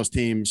with some of those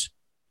teams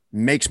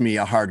makes me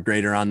a hard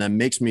grader on them,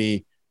 makes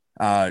me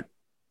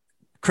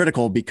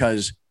critical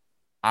because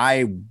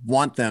I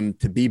want them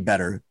to be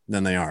better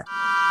than they are.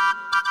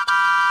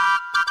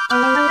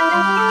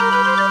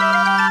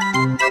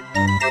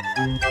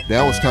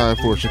 Now it's time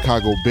for a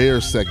Chicago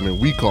Bears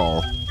segment we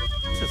call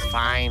This is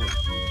fine.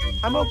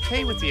 I'm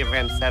okay with the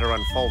events that are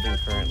unfolding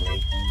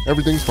currently.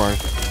 Everything's fine.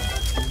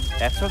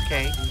 That's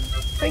okay.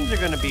 Things are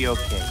going to be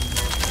okay.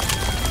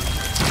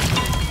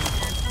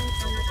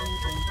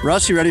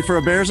 Russ, you ready for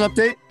a Bears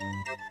update?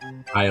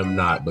 I am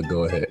not, but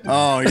go ahead.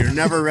 Oh, you're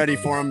never ready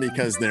for them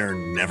because they're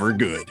never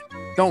good.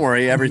 Don't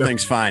worry,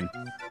 everything's fine.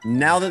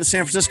 Now that the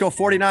San Francisco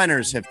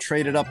 49ers have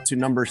traded up to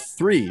number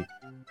 3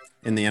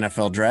 in the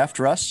NFL draft,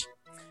 Russ,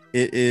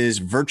 it is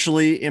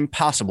virtually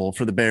impossible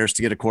for the Bears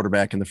to get a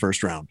quarterback in the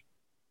first round.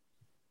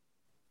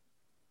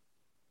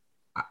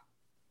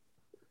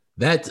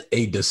 That's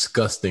a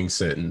disgusting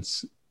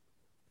sentence.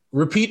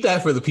 Repeat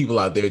that for the people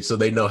out there so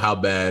they know how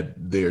bad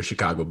their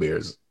Chicago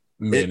Bears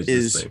manage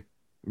this thing.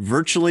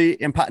 Virtually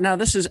impossible. Now,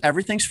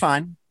 everything's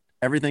fine.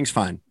 Everything's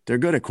fine. They're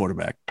good at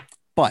quarterback.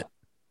 But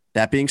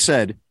that being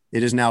said,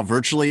 it is now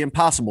virtually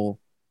impossible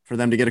for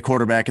them to get a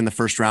quarterback in the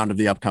first round of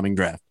the upcoming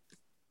draft.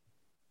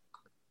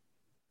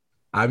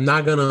 I'm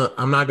not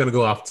gonna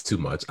go off too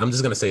much. I'm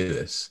just gonna say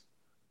this.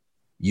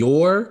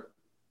 Your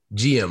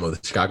GM of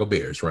the Chicago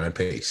Bears, Ryan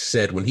Pace,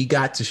 said when he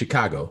got to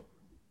Chicago,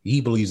 he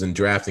believes in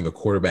drafting a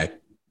quarterback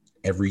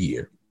every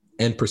year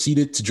and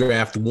proceeded to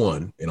draft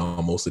one in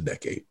almost a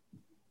decade.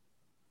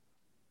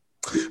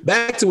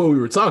 Back to what we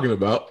were talking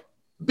about,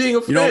 being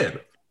a fan.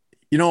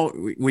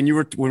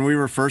 When we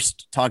were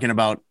first talking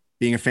about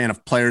being a fan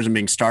of players and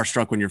being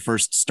starstruck when you're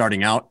first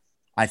starting out,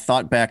 I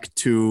thought back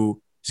to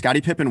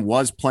Scottie Pippen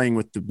was playing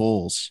with the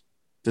Bulls.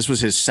 This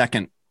was his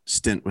second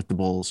stint with the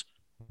Bulls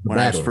when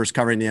I was first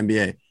covering the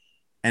NBA.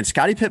 And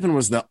Scottie Pippen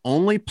was the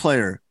only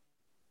player,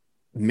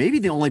 maybe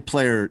the only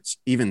player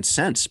even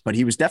since, but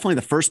he was definitely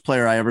the first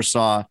player I ever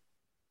saw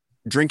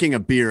drinking a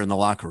beer in the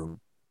locker room.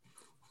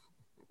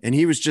 And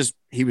he was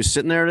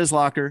sitting there at his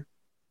locker,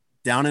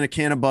 down in a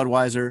can of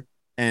Budweiser,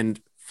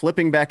 and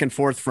flipping back and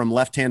forth from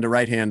left hand to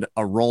right hand,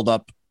 a rolled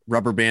up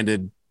rubber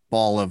banded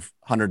ball of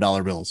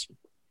 $100 bills.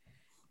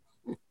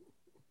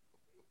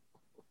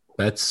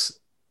 That's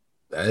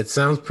It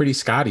sounds pretty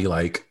Scotty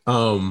like.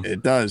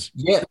 It does.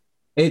 Yeah,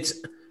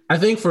 I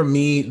think for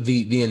me,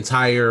 the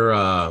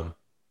entire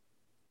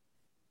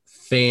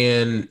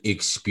fan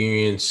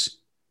experience.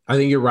 I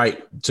think you're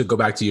right to go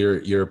back to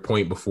your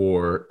point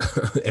before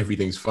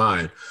everything's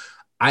fine.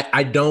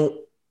 I don't.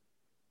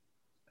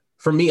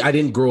 For me, I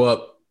didn't grow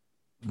up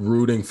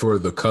rooting for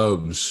the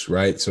Cubs,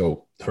 right?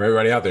 So for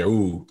everybody out there,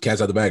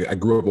 cats out the bag. I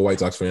grew up a White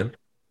Sox fan,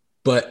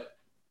 but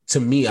to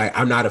me,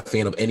 I'm not a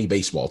fan of any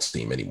baseball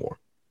team anymore.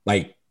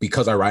 Like,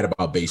 because I write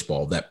about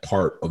baseball, that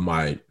part of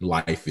my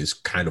life is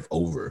kind of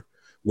over.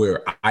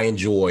 Where I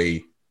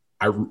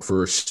root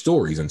for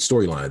stories and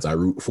storylines. I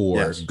root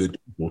for good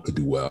people to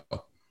do well.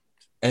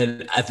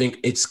 And I think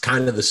it's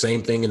kind of the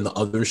same thing in the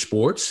other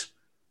sports.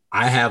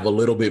 I have a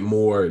little bit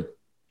more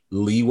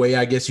leeway,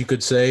 I guess you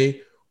could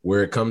say,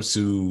 where it comes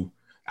to,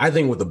 I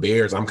think with the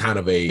Bears, I'm kind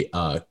of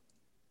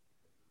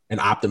an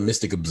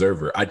optimistic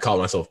observer. I'd call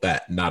myself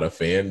that, not a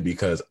fan,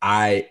 because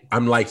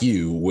I'm like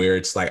you, where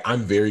it's like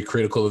I'm very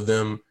critical of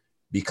them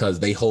because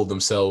they hold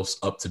themselves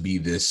up to be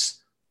this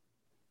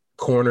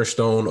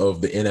cornerstone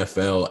of the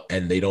NFL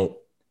and they don't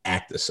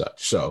act as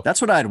such. So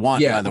that's what I'd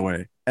want, by the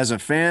way. As a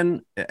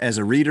fan, as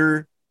a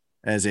reader,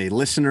 as a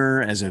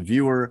listener, as a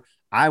viewer,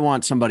 I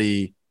want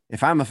somebody,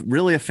 if I'm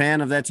really a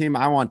fan of that team,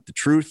 I want the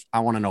truth. I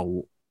want to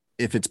know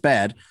if it's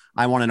bad.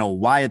 I want to know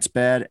why it's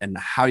bad and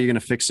how you're going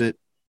to fix it,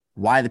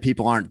 why the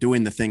people aren't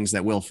doing the things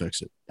that will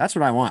fix it. That's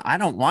what I want. I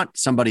don't want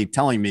somebody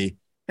telling me,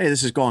 hey,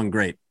 this is going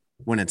great,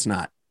 when it's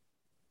not.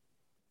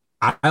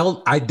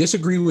 I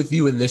disagree with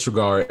you in this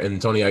regard,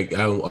 and Tony,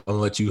 I'll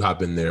let you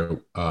hop in there.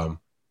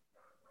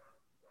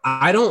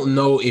 I don't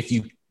know if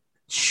you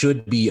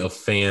should be a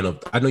fan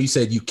of. I know you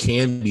said you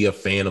can be a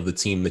fan of the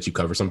team that you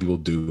cover. Some people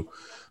do.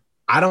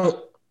 I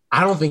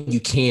don't think you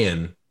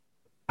can.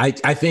 I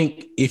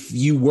think if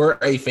you were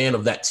a fan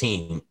of that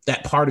team,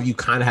 that part of you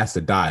kind of has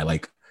to die.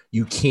 Like,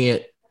 you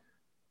can't,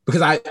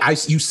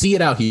 because you see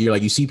it out here.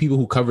 Like, you see people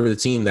who cover the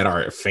team that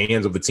are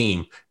fans of the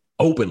team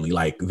openly,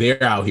 like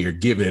they're out here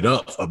giving it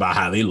up about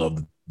how they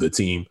love the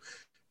team.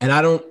 And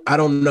I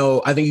don't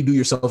know. I think you do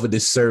yourself a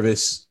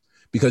disservice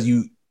because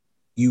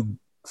you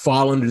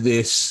fall under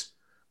this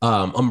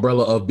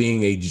umbrella of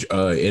being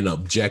an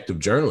objective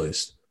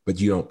journalist, but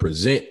you don't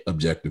present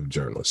objective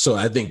journalists. So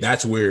I think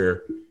that's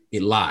where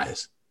it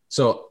lies.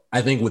 So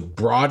I think with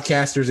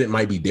broadcasters, it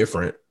might be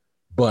different,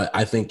 but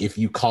I think if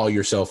you call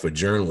yourself a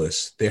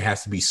journalist, there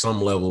has to be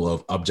some level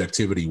of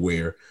objectivity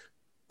where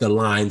the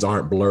lines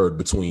aren't blurred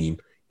between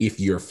if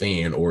you're a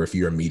fan or if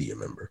you're a media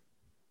member.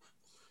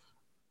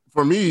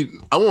 For me,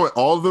 I want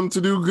all of them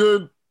to do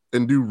good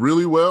and do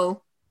really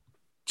well,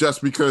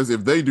 just because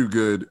if they do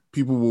good,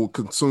 people will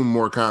consume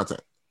more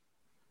content.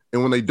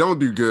 And when they don't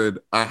do good,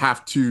 I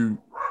have to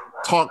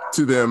talk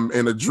to them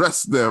and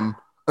address them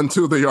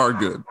until they are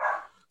good.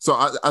 So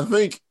I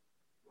think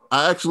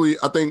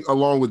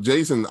along with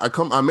Jason,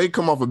 I may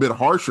come off a bit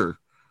harsher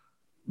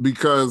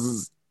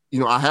because,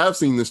 I have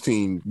seen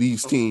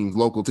these teams,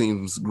 local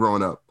teams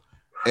growing up,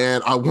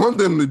 and I want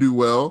them to do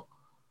well,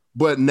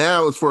 but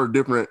now it's for a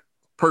different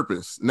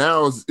purpose.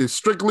 Now it's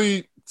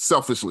strictly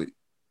selfishly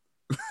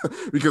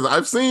because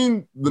I've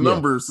seen the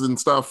numbers and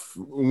stuff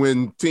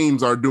when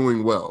teams are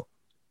doing well,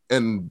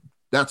 and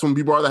that's when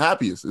people are the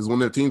happiest, is when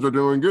their teams are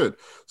doing good.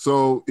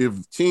 So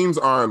if teams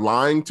are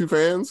lying to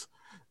fans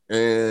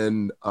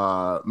and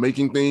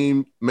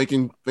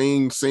making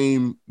things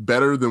seem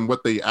better than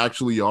what they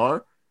actually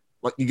are,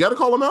 like, you got to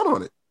call them out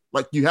on it.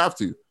 Like, you have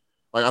to.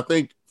 Like, I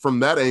think from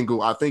that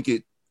angle, I think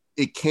it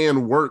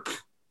can work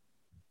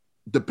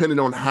depending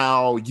on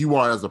how you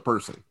are as a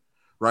person,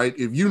 right?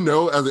 If you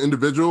know as an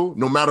individual,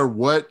 no matter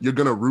what, you're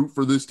going to root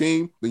for this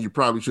team, then you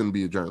probably shouldn't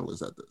be a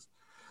journalist at this.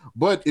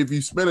 But if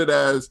you spin it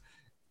as,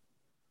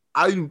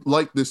 I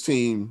like this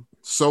team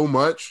so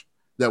much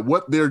that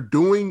what they're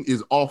doing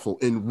is awful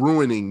and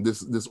ruining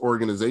this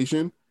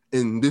organization,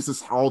 and this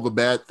is all the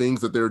bad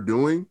things that they're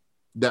doing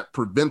that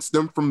prevents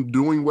them from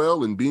doing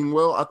well and being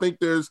well, I think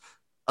those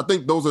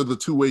are the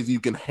two ways you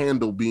can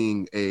handle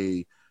being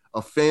a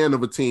fan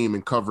of a team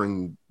and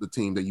covering the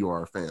team that you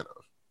are a fan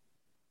of.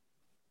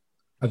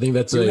 I think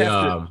that's go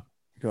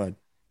ahead.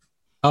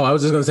 Oh, I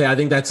was just going to say, I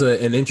think that's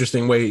an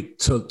interesting way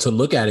to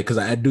look at it, because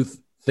I do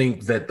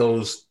think that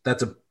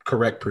that's a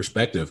correct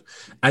perspective.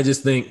 I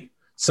just think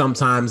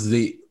sometimes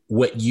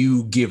what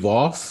you give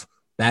off,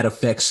 that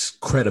affects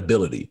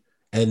credibility.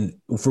 And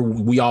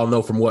we all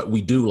know from what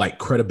we do, like,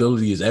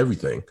 credibility is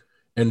everything.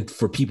 And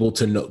for people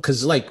to know,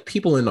 because like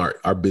people in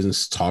our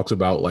business talks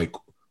about like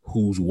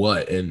who's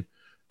what, and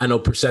I know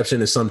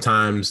perception is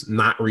sometimes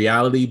not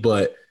reality,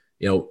 but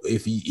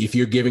if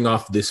you're giving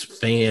off this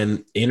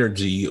fan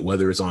energy,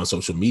 whether it's on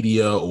social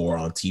media or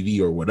on TV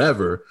or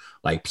whatever,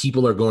 like,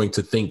 people are going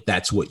to think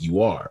that's what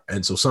you are.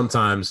 And so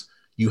sometimes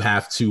you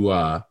have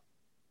to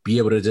be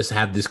able to just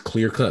have this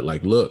clear cut,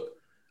 like, look,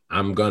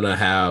 I'm going to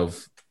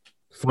have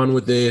fun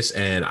with this,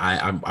 and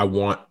I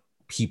want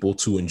people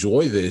to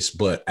enjoy this,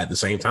 but at the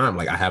same time,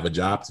 like, I have a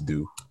job to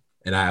do,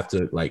 and I have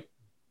to like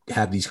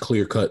have these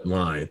clear cut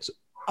lines.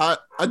 I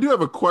do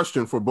have a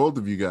question for both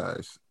of you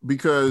guys,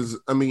 because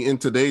I mean, in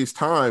today's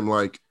time,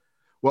 like,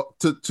 well,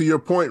 to your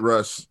point,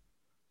 Russ,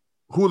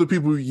 who are the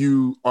people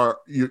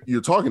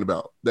you're talking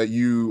about that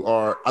you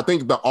are? I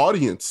think the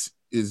audience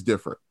is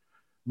different,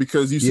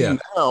 because you see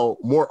now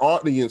more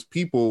audience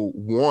people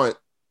want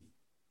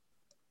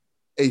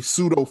a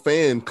pseudo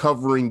fan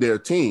covering their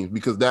team,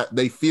 because that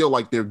they feel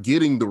like they're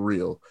getting the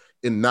real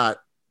and not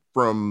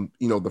from,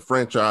 you know, the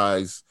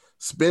franchise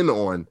spin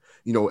on,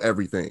 you know,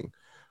 everything.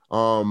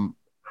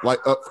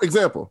 Like, for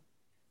example,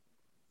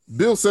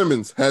 Bill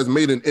Simmons has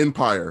made an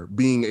empire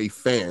being a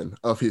fan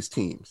of his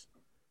teams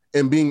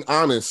and being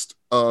honest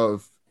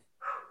of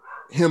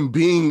him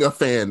being a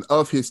fan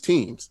of his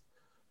teams.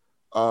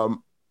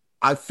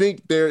 I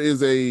think there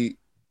is a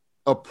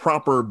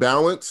proper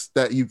balance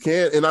that you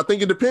can, and I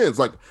think it depends.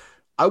 Like,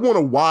 I want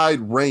a wide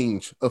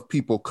range of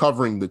people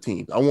covering the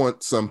team. I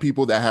want some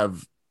people that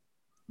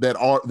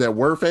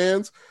were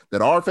fans,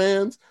 that are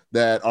fans,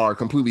 that are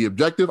completely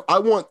objective. I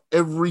want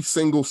every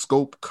single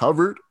scope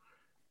covered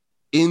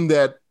in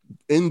that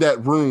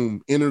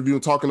room,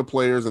 interviewing, talking to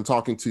players and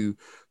talking to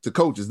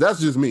coaches. That's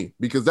just me,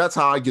 because that's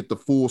how I get the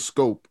full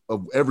scope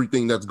of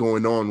everything that's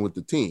going on with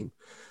the team.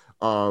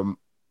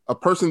 A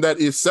person that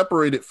is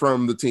separated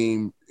from the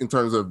team in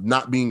terms of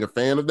not being a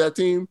fan of that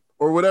team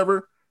or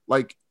whatever,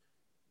 like,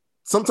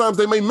 sometimes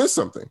they may miss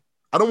something.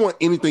 I don't want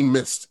anything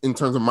missed in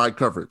terms of my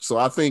coverage. So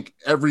I think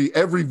every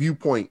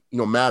viewpoint, you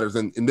know, matters,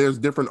 and there's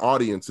different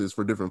audiences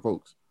for different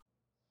folks.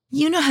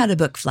 You know how to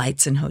book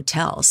flights and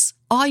hotels.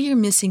 All you're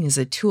missing is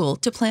a tool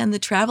to plan the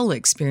travel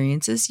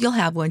experiences you'll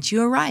have once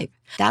you arrive.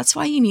 That's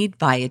why you need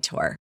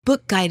Viator.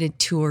 Book guided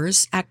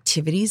tours,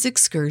 activities,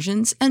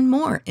 excursions, and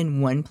more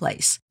in one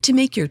place to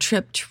make your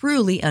trip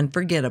truly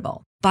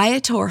unforgettable.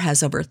 Viator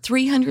has over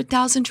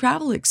 300,000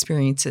 travel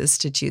experiences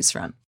to choose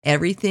from.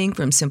 Everything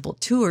from simple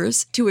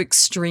tours to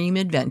extreme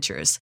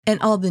adventures, and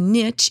all the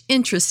niche,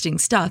 interesting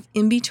stuff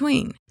in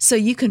between. So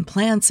you can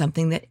plan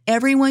something that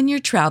everyone you're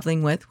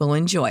traveling with will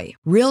enjoy.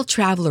 Real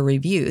traveler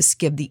reviews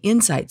give the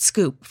inside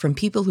scoop from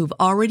people who've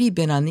already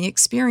been on the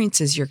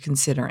experiences you're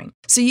considering.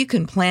 So you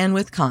can plan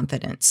with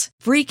confidence.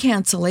 Free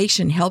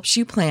cancellation helps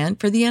you plan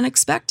for the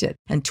unexpected.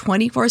 And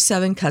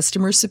 24/7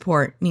 customer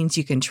support means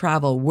you can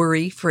travel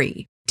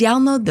worry-free.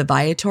 Download the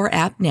Viator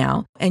app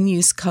now and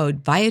use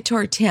code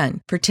Viator10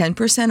 for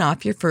 10%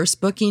 off your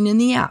first booking in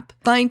the app.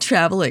 Find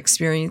travel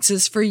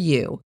experiences for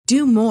you.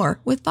 Do more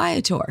with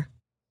Viator.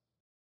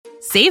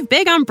 Save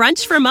big on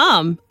brunch for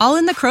mom, all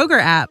in the Kroger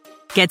app.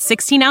 Get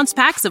 16-ounce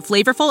packs of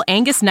flavorful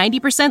Angus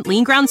 90%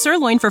 lean ground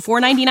sirloin for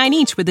 $4.99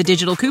 each with a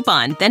digital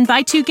coupon. Then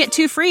buy 2, get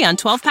 2 free on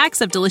 12 packs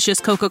of delicious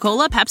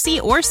Coca-Cola,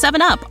 Pepsi, or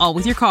 7-Up, all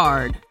with your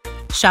card.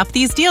 Shop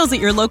these deals at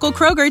your local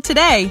Kroger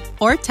today,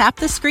 or tap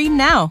the screen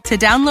now to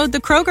download the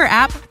Kroger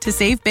app to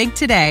save big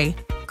today.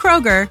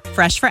 Kroger,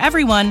 fresh for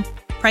everyone.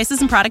 Prices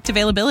and product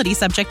availability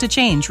subject to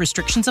change.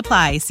 Restrictions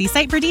apply. See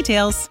site for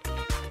details.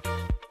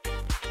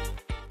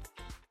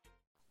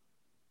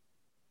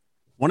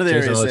 One of the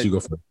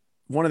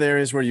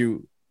areas where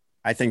you,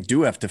 I think,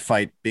 do have to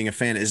fight being a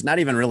fan is not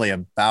even really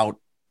about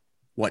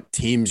what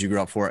teams you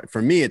grew up for.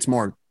 For me, it's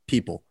more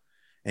people,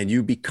 and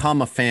you become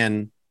a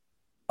fan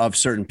of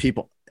certain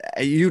people.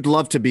 You'd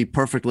love to be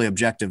perfectly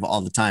objective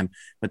all the time,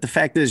 but the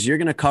fact is you're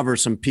going to cover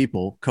some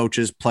people,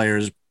 coaches,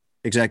 players,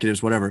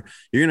 executives, whatever.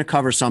 You're going to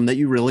cover some that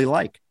you really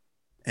like,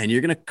 and you're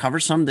going to cover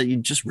some that you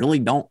just really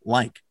don't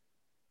like.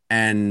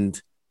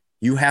 And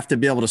you have to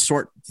be able to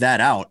sort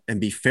that out and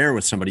be fair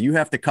with somebody. You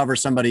have to cover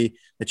somebody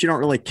that you don't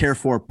really care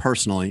for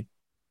personally,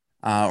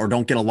 or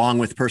don't get along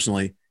with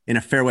personally, in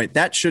a fair way.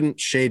 That shouldn't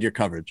shade your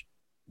coverage.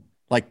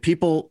 Like,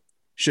 people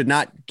should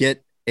not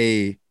get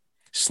a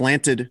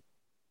slanted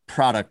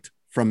product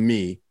from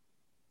me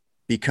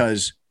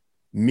because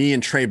me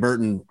and Trey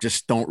Burton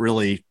just don't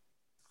really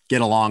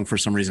get along for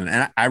some reason.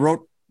 And I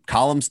wrote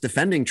columns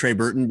defending Trey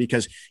Burton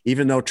because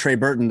even though Trey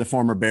Burton, the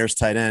former Bears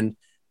tight end,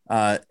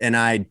 and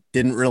I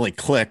didn't really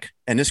click,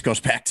 and this goes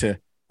back to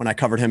when I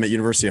covered him at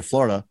University of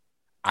Florida,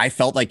 I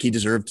felt like he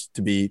deserved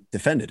to be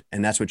defended.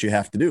 And that's what you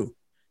have to do.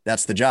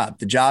 That's the job.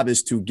 The job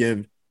is to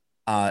give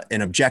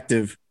an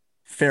objective,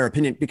 fair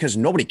opinion, because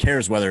nobody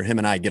cares whether him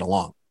and I get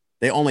along.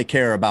 They only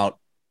care about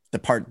the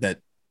part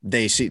that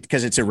they see,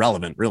 because it's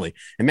irrelevant, really.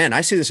 And man,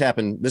 I see this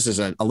happen. This is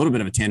a little bit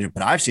of a tangent,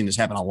 but I've seen this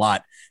happen a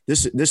lot.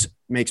 This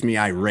makes me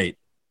irate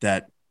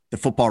that the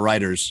football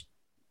writers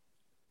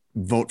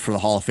vote for the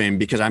Hall of Fame,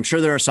 because I'm sure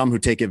there are some who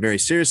take it very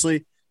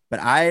seriously, but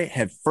I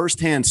have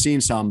firsthand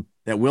seen some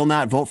that will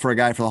not vote for a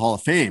guy for the Hall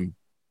of Fame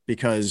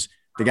because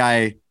the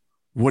guy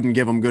wouldn't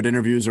give them good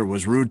interviews or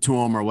was rude to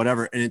them or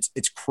whatever. And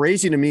it's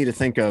crazy to me to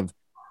think of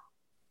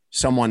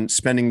someone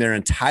spending their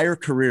entire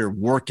career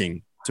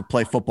working to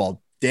play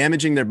football,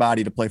 damaging their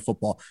body to play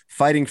football,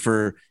 fighting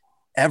for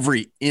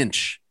every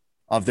inch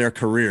of their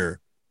career,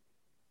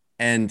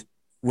 and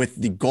with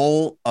the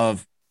goal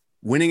of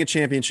winning a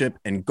championship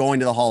and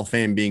going to the Hall of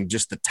Fame being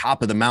just the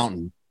top of the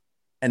mountain.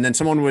 And then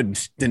someone would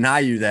deny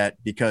you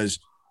that because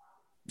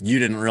you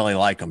didn't really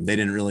like them. They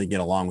didn't really get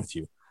along with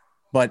you.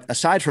 But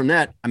aside from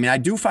that, I mean, I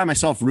do find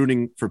myself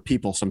rooting for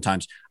people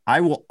sometimes.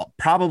 I will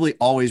probably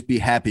always be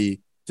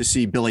happy to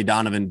see Billy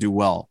Donovan do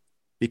well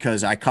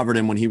because I covered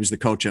him when he was the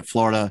coach at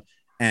Florida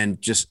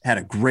and just had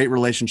a great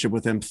relationship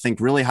with him, think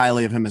really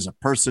highly of him as a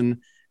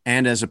person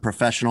and as a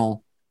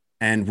professional,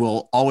 and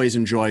will always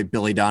enjoy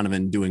Billy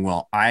Donovan doing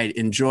well. I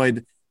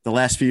enjoyed the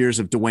last few years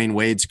of Dwayne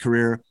Wade's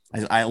career.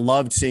 I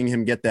loved seeing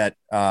him get that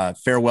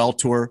farewell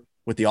tour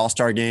with the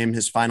All-Star game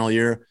his final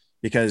year,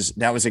 because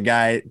that was a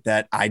guy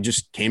that I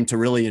just came to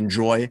really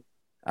enjoy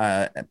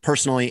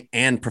personally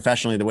and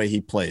professionally the way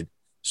he played.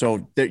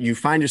 So that you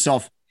find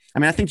yourself, I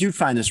mean, I think you'd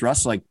find this,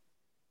 Russ, like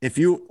if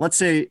you, let's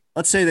say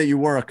that you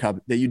were a Cub,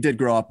 that you did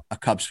grow up a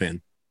Cubs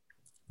fan.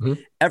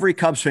 Mm-hmm. Every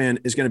Cubs fan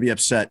is going to be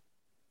upset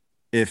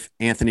if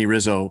Anthony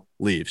Rizzo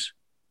leaves.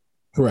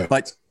 Correct.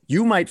 But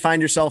you might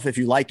find yourself, if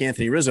you like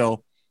Anthony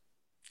Rizzo,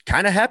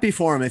 kind of happy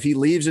for him if he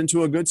leaves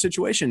into a good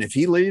situation, if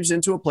he leaves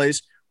into a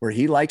place where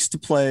he likes to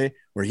play,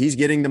 where he's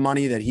getting the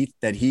money that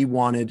he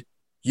wanted,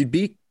 you'd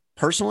be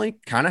personally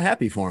kind of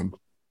happy for him.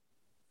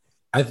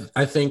 I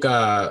think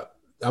I'm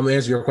gonna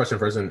answer your question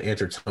first and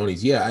answer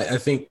Tony's. Yeah, I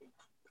think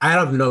I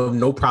have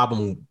no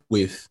problem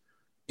with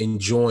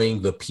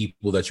enjoying the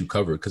people that you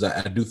cover, because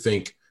I do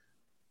think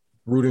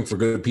rooting for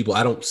good people,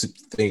 I don't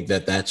think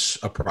that there's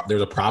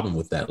a problem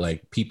with that.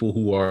 Like, people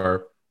who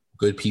are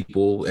good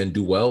people and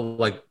do well,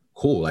 like,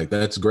 cool, like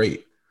that's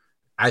great.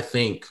 I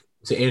think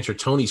to answer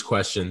Tony's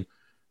question,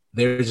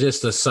 there's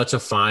just such a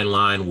fine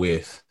line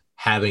with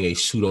having a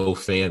pseudo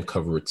fan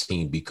cover a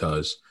team,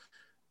 because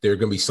there are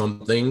going to be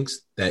some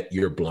things that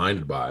you're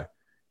blinded by.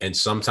 And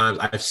sometimes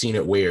I've seen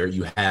it where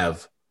you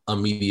have a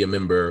media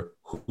member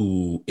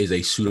who is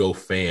a pseudo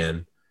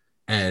fan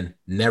and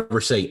never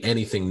say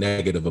anything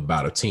negative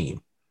about a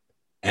team.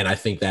 And I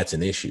think that's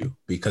an issue,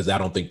 because I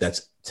don't think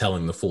that's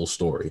telling the full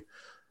story.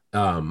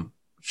 I'm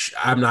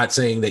not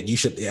saying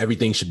that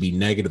everything should be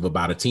negative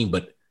about a team,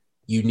 but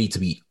you need to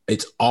be,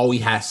 it's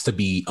always has to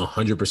be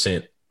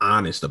 100%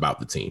 honest about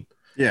the team.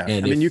 Yeah.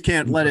 And I mean, you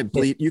can't let it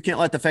bleed. You can't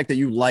let the fact that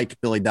you like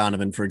Billy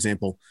Donovan, for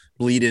example,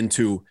 bleed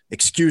into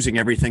excusing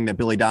everything that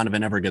Billy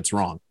Donovan ever gets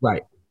wrong.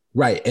 Right.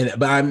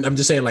 But I'm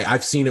just saying, like,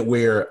 I've seen it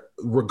where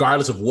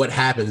regardless of what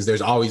happens,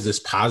 there's always this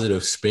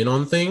positive spin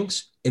on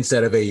things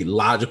instead of a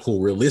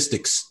logical,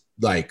 realistic,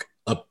 like,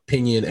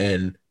 opinion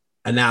and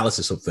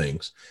analysis of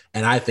things.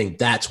 And I think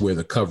that's where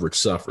the coverage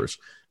suffers.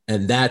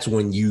 And that's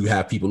when you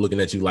have people looking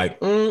at you like,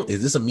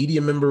 is this a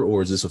media member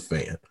or is this a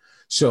fan?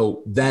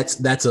 So that's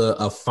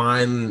a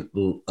fine.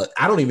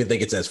 I don't even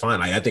think it's as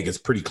fine. I think it's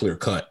pretty clear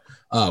cut,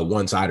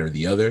 one side or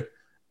the other.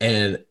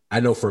 And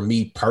I know for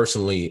me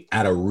personally,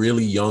 at a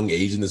really young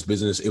age in this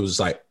business, it was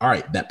like, all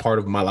right, that part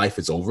of my life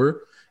is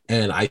over.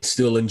 And I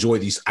still enjoy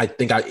these. I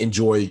think I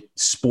enjoy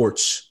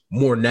sports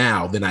more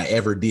now than I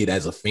ever did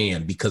as a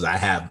fan, because I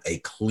have a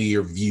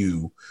clear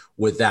view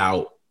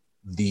without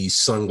the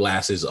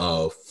sunglasses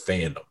of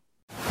fandom.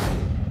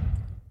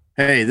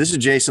 Hey, this is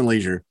Jason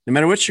Leisure. No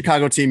matter which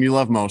Chicago team you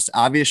love most,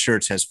 Obvious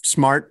Shirts has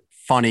smart,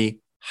 funny,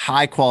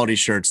 high-quality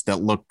shirts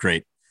that look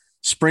great.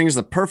 Spring is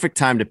the perfect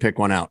time to pick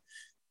one out.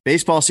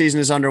 Baseball season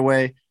is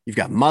underway. You've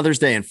got Mother's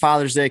Day and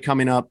Father's Day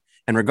coming up.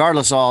 And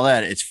regardless of all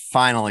that, it's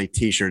finally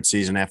T-shirt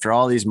season after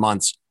all these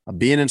months of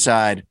being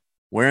inside,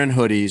 wearing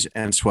hoodies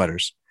and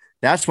sweaters.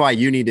 That's why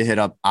you need to hit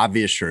up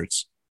Obvious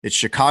Shirts. It's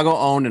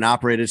Chicago-owned and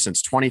operated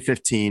since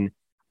 2015.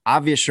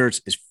 Obvious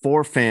Shirts is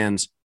for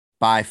fans,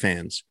 by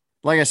fans.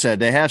 Like I said,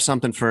 they have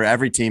something for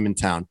every team in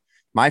town.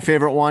 My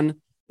favorite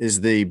one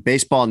is the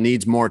Baseball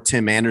Needs More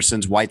Tim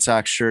Anderson's White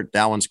Sox shirt.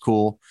 That one's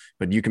cool,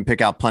 but you can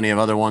pick out plenty of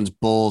other ones.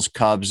 Bulls,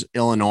 Cubs,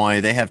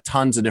 Illinois. They have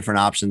tons of different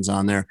options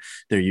on there.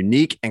 Their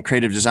unique and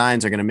creative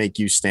designs are going to make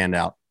you stand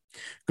out.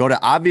 Go to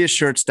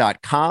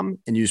obviousshirts.com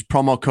and use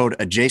promo code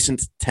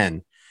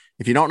adjacent10.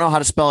 If you don't know how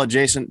to spell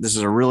adjacent, this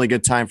is a really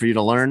good time for you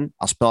to learn.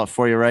 I'll spell it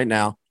for you right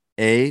now.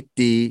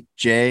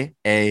 ADJACENT,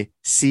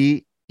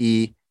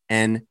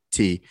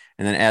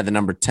 and then add the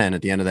number 10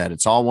 at the end of that.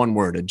 It's all one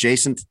word,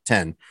 adjacent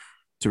 10,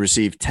 to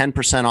receive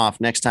 10%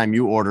 off next time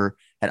you order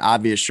at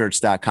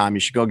obviousshirts.com. You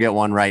should go get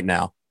one right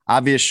now.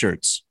 Obvious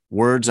Shirts,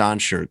 words on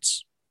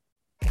shirts.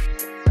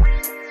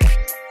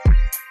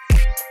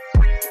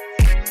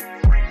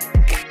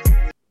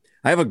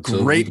 I have a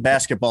great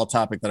basketball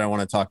topic that I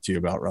want to talk to you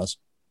about, Russ.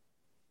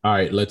 All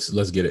right, let's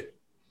get it.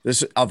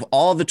 This, of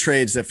all the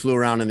trades that flew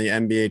around in the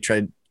NBA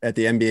trade at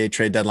the NBA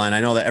trade deadline,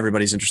 I know that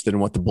everybody's interested in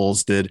what the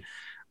Bulls did.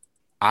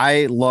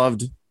 I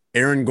loved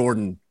Aaron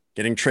Gordon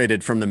getting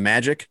traded from the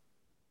Magic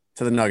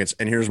to the Nuggets,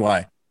 and here's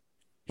why.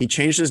 He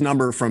changed his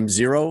number from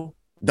 0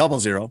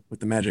 with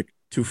the Magic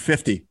to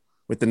 50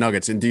 with the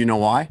Nuggets. And do you know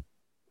why?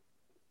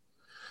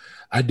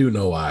 I do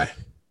know why.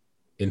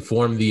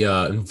 Inform the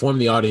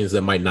audience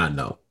that might not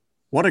know.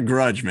 What a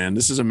grudge, man.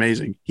 This is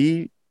amazing.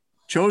 He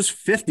chose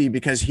 50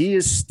 because he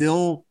is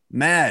still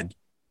mad,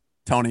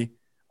 Tony,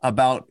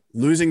 about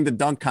losing the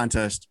dunk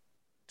contest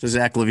to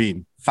Zach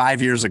LaVine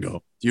 5 years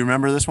ago. Do you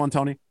remember this one,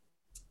 Tony?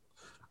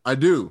 I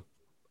do.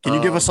 Can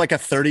you give us like a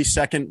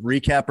 30-second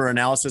recap or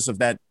analysis of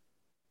that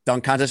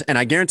dunk contest? And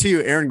I guarantee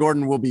you Aaron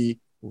Gordon will be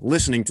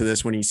listening to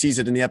this when he sees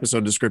it in the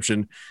episode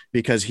description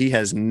because he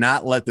has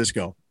not let this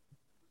go.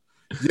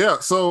 Yeah,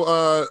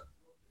 so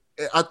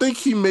I think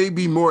he may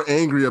be more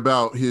angry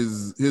about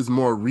his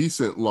more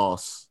recent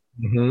loss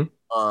in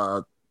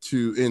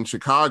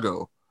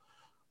Chicago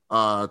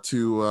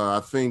to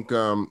I think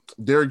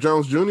Derrick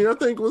Jones Jr. I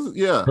think was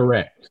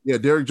correct. Yeah,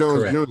 Derrick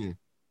Jones Jr.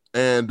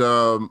 And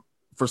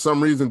for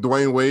some reason,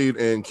 Dwayne Wade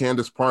and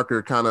Candace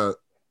Parker kind of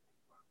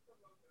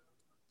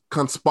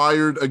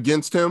conspired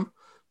against him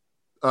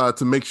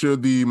to make sure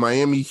the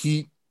Miami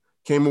Heat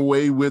came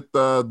away with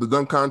the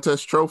dunk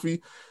contest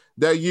trophy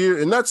that year,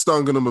 and that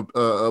stung him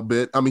a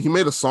bit. I mean, he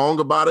made a song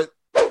about it.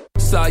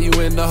 Saw you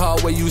in the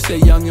hallway, you say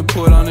young and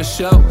put on a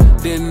show.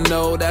 Didn't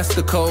know that's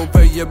the code,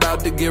 but you're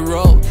about to get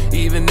rolled.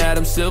 Even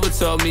Adam Silver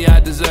told me I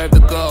deserve the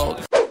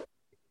gold.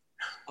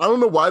 I don't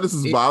know why this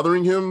is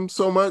bothering him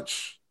so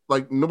much.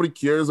 Like, nobody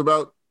cares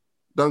about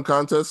dunk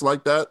contests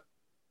like that.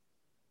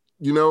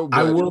 You know, but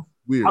I will.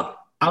 Weird.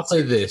 I'll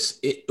say this.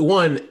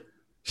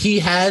 He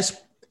has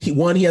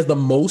the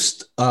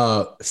most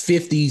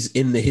 50s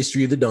in the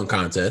history of the dunk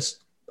contest.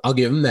 I'll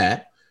give him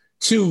that.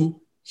 2,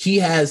 he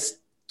has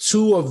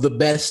 2 of the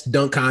best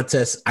dunk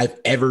contests I've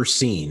ever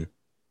seen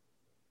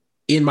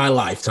in my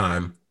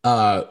lifetime.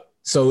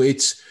 So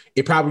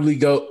it probably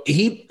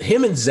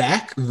him and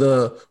Zach,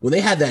 when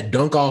they had that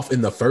dunk off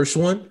in the first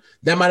one,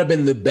 that might have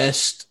been the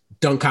best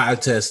dunk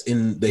contest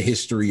in the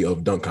history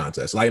of dunk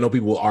contests. Like, I know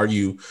people will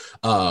argue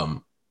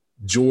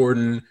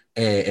Jordan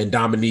and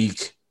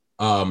Dominique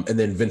and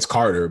then Vince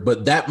Carter,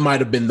 but that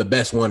might have been the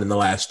best one in the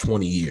last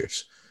 20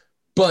 years.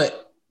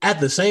 But at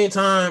the same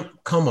time,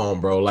 come on,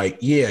 bro. Like,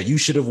 yeah, you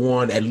should have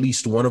won at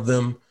least one of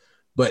them,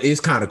 but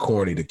it's kind of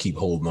corny to keep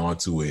holding on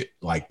to it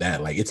like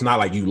that. Like, it's not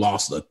like you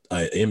lost an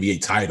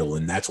NBA title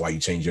and that's why you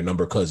changed your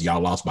number because y'all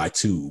lost by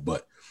 2,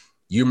 but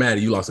you're mad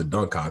you lost a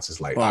dunk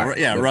contest. Like, well,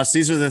 yeah, Russ,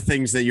 these are the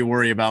things that you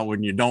worry about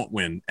when you don't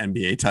win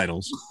NBA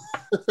titles.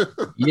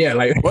 Yeah,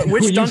 like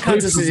which dunk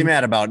contest is he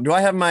mad about? Do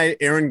I have my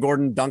Aaron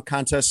Gordon dunk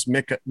contest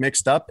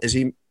mixed up? Is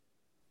he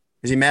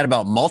mad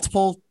about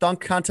multiple dunk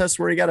contests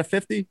where he got a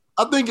 50?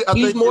 I think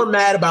he's more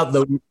mad about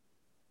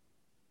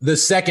the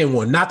second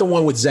one, not the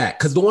one with Zach,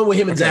 because the one with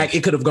him and Zach,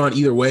 it could have gone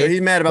either way. So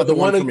he's mad about the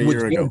one from a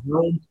year ago.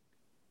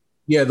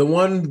 Yeah, the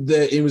one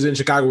that it was in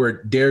Chicago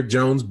where Derrick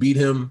Jones beat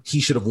him, he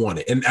should have won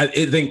it. And I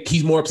think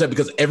he's more upset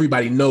because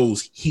everybody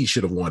knows he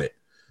should have won it.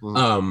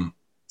 Mm-hmm.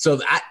 So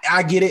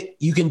I get it.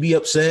 You can be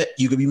upset.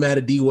 You can be mad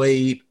at D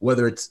Wade,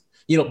 whether it's,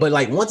 but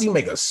like once you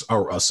make a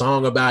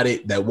song about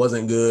it that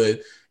wasn't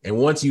good, and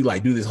once you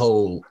like do this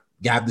whole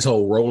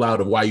rollout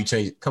of why you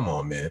changed, come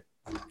on, man.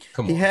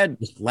 He had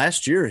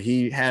last year,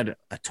 he had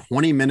a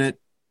 20-minute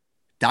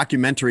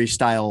documentary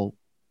style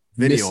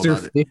video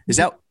about it. Is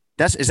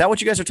that what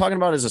you guys are talking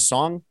about as a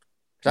song?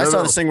 I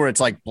saw this thing where it's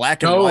like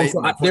black and white.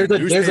 So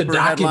there's a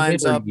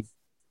documentary.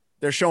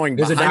 They're showing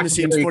behind the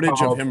scenes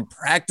footage of him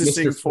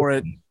practicing for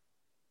it.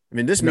 I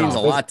mean, this means a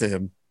lot to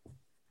him.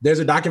 There's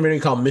a documentary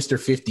called Mr.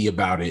 50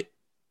 about it.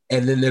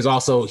 And then there's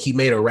also, he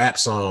made a rap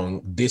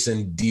song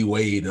dissing D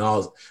Wade and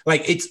all.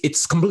 Like,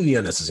 it's completely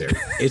unnecessary.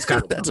 It's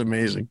kind of that's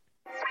amazing.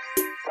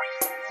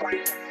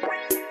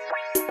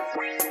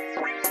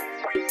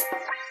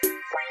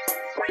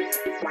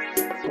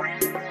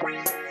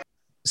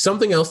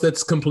 Something else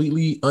that's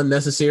completely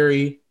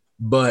unnecessary,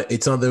 but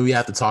it's something we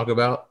have to talk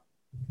about.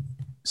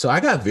 So I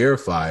got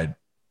verified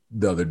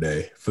the other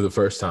day for the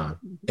first time,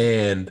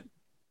 and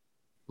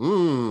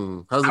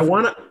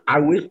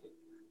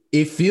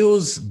it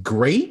feels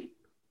great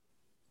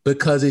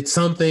because it's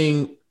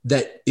something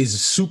that is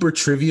super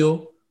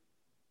trivial,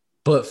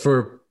 but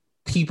for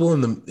people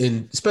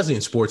especially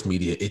in sports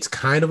media, it's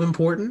kind of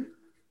important.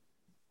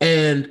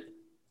 And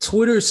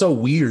Twitter is so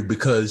weird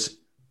because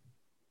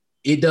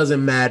it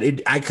doesn't matter.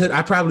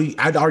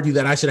 I'd argue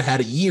that I should have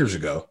had it years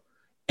ago.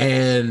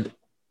 And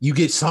you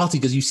get salty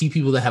because you see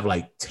people that have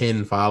like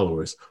 10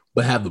 followers,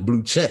 but have the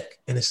blue check.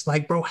 And it's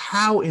like, bro,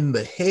 how in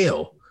the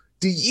hell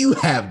do you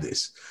have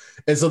this?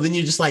 And so then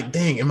you're just like,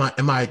 dang, am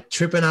I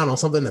tripping out on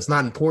something that's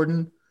not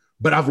important?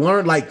 But I've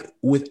learned, like,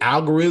 with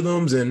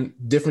algorithms and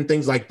different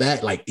things like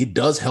that, like, it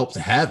does help to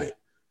have it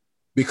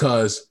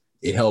because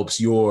it helps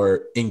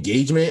your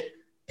engagement,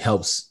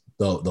 helps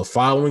the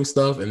following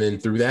stuff, and then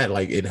through that,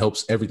 like, it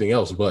helps everything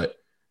else. But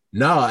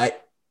no,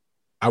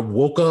 I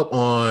woke up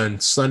on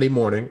Sunday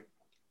morning,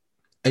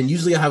 and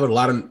usually I have a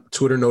lot of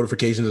Twitter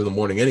notifications in the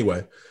morning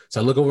anyway.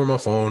 So I look over my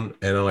phone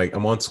and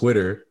I'm on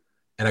Twitter,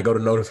 and I go to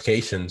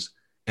notifications,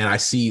 and I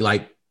see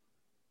like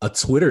a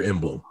Twitter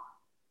emblem.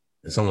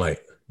 And so I'm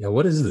like, yeah,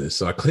 what is this?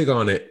 So I click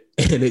on it,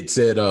 and it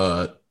said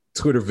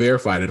Twitter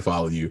verified to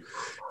follow you.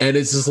 And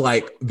it's just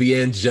like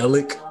the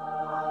angelic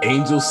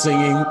angel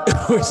singing,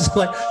 which is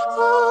like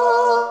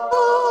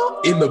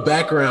in the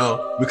background,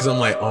 because I'm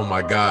like, oh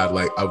my God,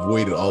 like I've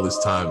waited all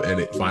this time and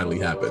it finally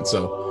happened.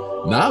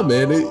 So nah,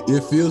 man,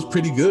 it feels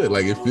pretty good.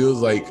 Like, it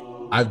feels like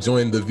I've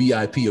joined the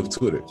VIP of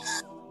Twitter.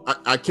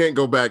 I can't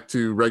go back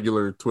to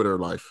regular Twitter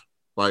life.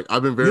 Like,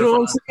 I've been verified. You know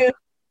what I'm saying?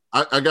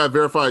 I got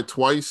verified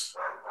twice.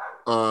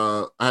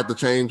 I had to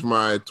change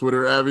my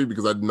Twitter Abby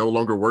because I no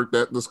longer worked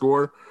at the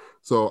Score.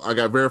 So I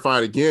got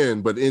verified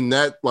again, but in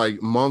that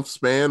like month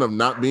span of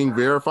not being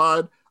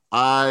verified,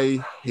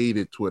 I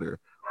hated Twitter.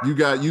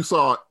 You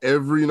saw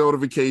every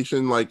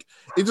notification, like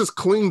it just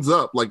cleans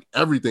up like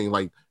everything.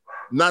 Like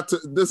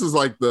this is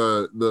like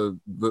the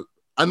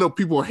I know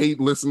people hate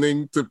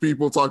listening to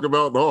people talk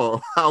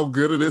about how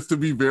good it is to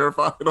be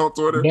verified on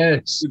Twitter.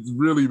 Yes. It's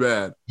really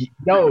bad.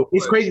 No,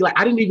 it's crazy. Like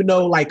I didn't even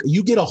know, like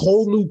you get a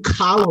whole new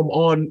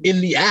column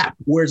in the app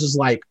where it's just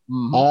like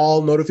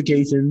all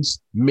notifications,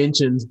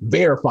 mentions,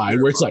 verified,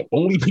 where it's like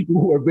only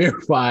people who are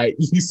verified,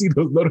 you see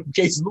those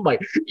notifications. I'm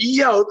like,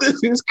 yo,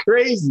 this is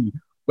crazy.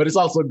 But it's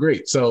also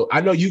great. So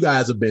I know you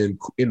guys have been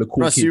in the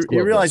cool Russ, kids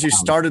you realize you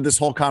started this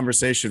whole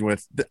conversation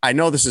with, I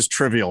know this is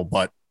trivial,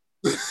 but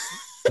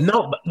and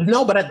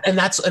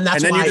that's and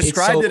then why you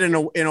described it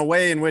in a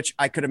way in which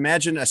I could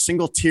imagine a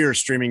single tear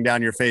streaming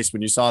down your face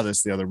when you saw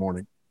this the other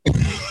morning.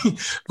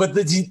 But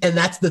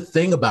that's the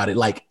thing about it.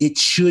 Like it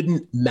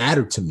shouldn't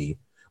matter to me.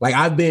 Like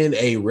I've been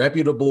a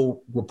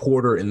reputable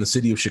reporter in the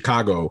city of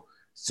Chicago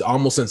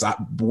almost since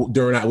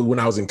when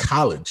I was in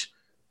college.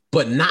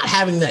 But not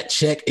having that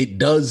check, it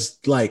does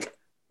like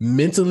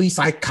mentally,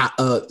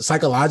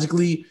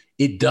 psychologically,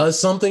 it does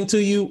something to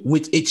you,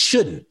 which it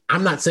shouldn't.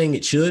 I'm not saying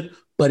it should,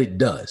 but it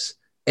does.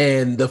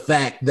 And the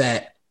fact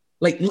that,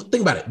 like,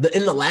 think about it.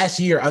 In the last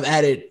year, I've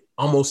added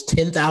almost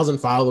 10,000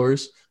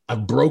 followers.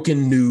 I've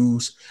broken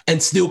news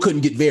and still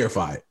couldn't get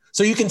verified.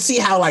 So you can see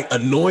how like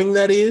annoying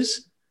that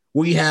is.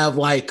 We have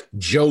like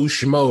Joe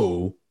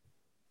Schmo,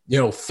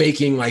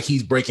 faking like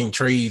he's breaking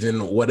trades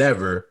and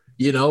whatever,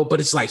 but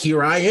it's like,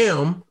 here I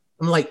am.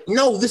 I'm like,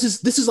 no, this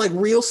is like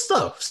real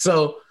stuff.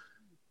 So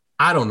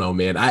I don't know,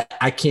 man.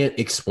 I can't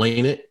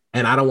explain it.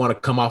 And I don't want to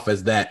come off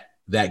as that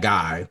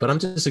guy, but I'm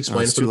just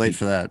explaining. It's too late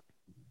for that.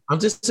 I'm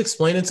just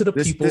explaining to the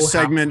people. This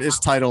segment is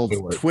titled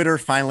Twitter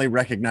Finally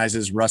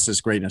Recognizes Russ's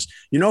Greatness.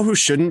 You know who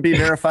shouldn't be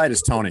verified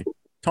is Tony.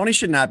 Tony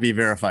should not be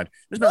verified.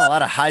 There's been a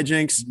lot of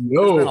hijinks.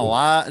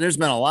 There's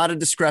been a lot of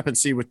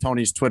discrepancy with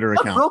Tony's Twitter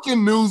account.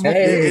 Broken news. It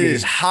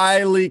is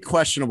highly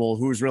questionable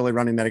who's really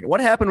running that account.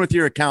 What happened with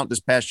your account this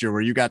past year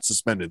where you got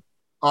suspended?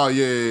 Oh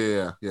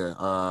yeah.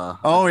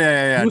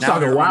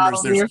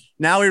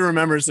 Now he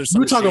remembers there's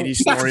some shady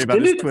story about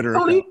his Twitter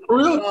account.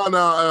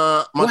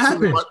 No. What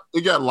happened?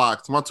 It got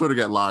locked. My Twitter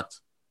got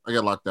locked. I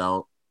got locked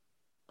out.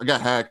 I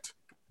got hacked.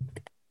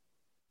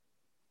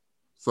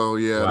 So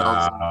yeah,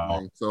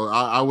 wow. So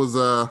I was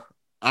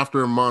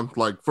after a month,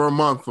 I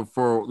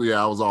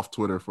was off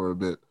Twitter for a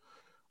bit.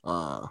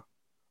 But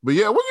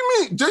yeah, what do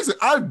you mean, Jason?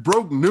 I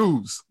broke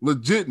news,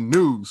 legit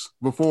news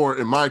before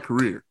in my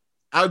career.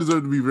 I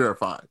deserve to be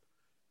verified.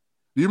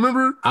 Do you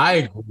remember?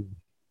 I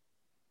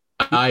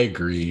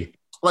agree.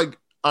 Like,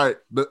 all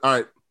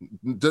right.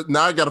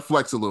 Now I got to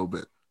flex a little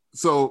bit.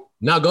 So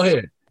now go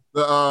ahead.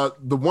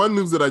 The one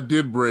news that I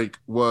did break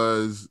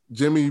was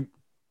Jimmy.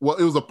 Well,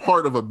 it was a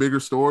part of a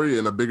bigger story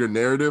and a bigger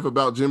narrative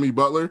about Jimmy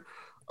Butler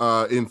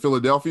in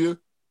Philadelphia,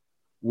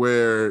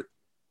 where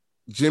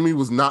Jimmy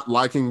was not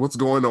liking what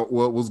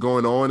was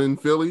going on in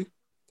Philly.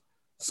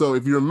 So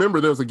if you remember,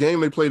 there was a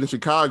game they played in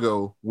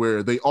Chicago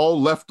where they all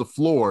left the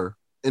floor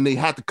and they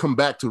had to come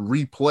back to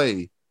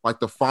replay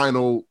like the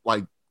final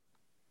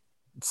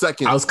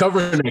second. I was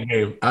covering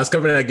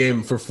that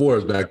game for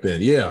Forbes back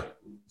then. Yeah.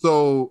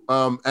 So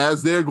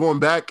as they're going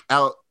back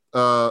out,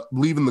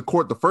 leaving the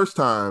court the first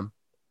time,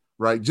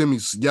 right?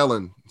 Jimmy's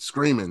yelling,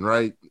 screaming,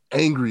 right?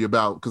 Angry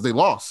because they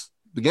lost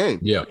the game.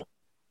 Yeah.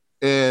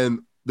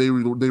 And they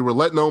were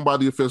let know by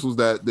the officials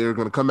that they're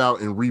going to come out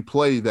and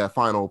replay that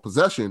final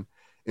possession.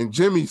 And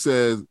Jimmy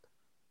says,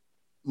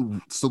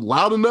 so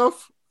loud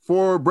enough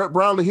for Brett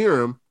Brown to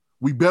hear him,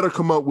 we better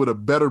come up with a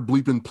better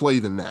bleeping play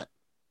than that.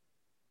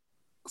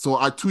 So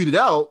I tweeted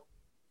out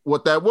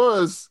what that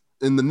was.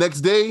 And the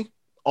next day,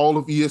 all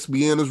of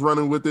ESPN is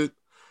running with it.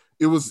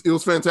 It was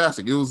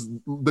fantastic. It was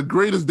the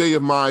greatest day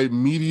of my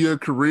media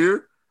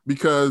career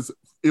because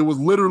it was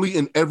literally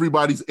in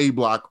everybody's A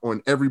block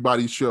on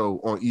everybody's show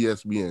on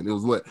ESPN. It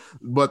was lit.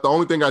 But the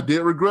only thing I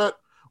did regret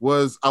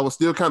was I was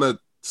still kind of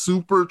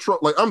super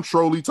I'm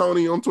trolly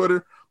Tony on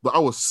Twitter, but I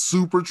was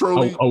super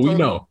trolly. Oh, we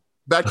know.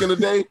 Back in the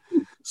day.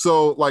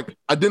 So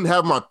I didn't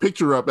have my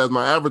picture up as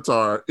my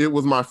avatar. It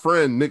was my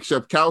friend Nick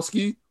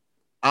Shepkowski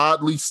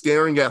oddly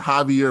staring at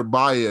Javier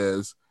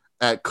Baez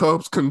at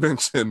Cubs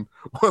convention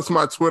was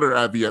my Twitter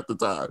abbey at the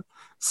time.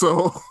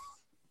 So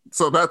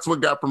that's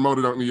what got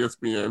promoted on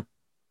ESPN.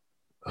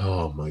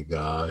 Oh my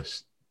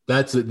gosh.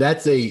 That's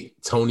a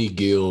Tony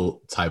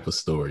Gill type of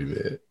story,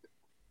 man.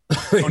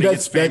 Tony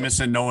gets famous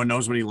and no one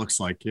knows what he looks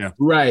like. Yeah.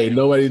 Right.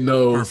 Nobody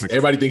knows. Perfect.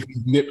 Everybody thinks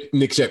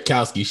Nick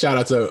Shepkowski. Shout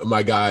out to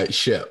my guy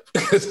Shep.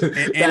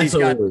 and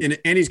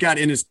he's got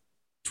in his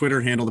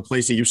Twitter handle the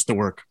place he used to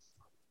work.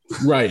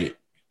 Right.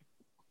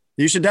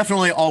 You should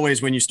definitely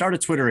always, when you start a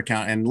Twitter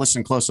account, and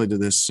listen closely to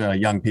this,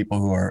 young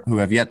people who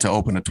have yet to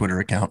open a Twitter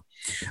account,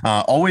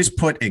 always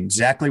put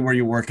exactly where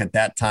you work at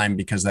that time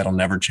because that'll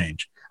never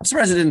change. I'm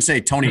surprised it didn't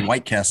say Tony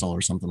Whitecastle or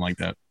something like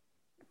that.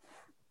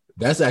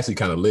 That's actually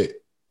kind of lit.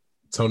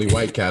 Tony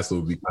Whitecastle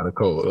would be kind of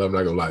cool. I'm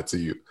not gonna lie to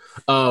you.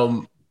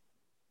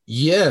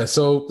 Yeah,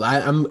 so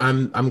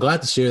I'm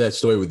glad to share that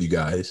story with you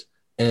guys.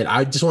 And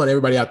I just want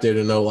everybody out there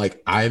to know,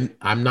 like, I'm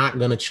not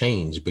gonna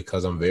change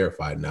because I'm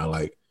verified now.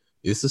 Like,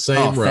 it's the same.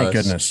 Oh, Russ. thank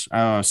goodness.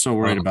 So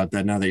worried about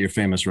that now that you're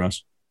famous,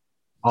 Russ.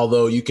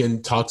 Although you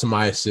can talk to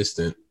my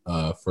assistant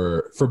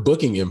for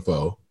booking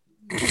info.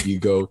 You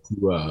go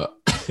to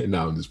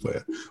no, I'm just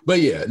playing. But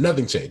yeah,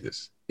 nothing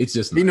changes. It's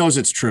just he knows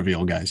it's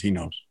trivial, guys. He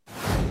knows.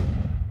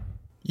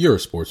 You're a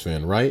sports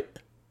fan, right?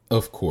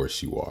 Of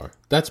course you are.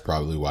 That's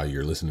probably why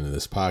you're listening to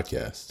this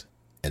podcast.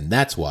 And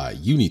that's why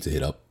you need to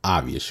hit up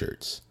Obvious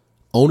Shirts.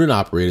 Owned and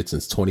operated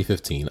since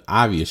 2015,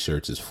 Obvious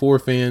Shirts is for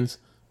fans,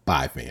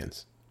 by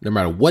fans. No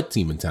matter what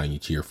team in town you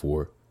cheer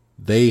for,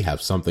 they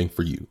have something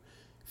for you.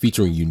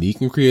 Featuring unique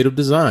and creative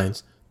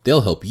designs,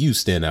 they'll help you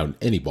stand out in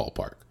any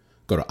ballpark.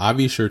 Go to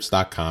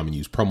obviousshirts.com and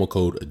use promo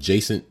code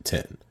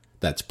adjacent10.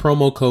 That's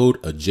promo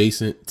code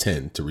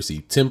adjacent10 to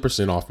receive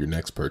 10% off your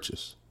next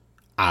purchase.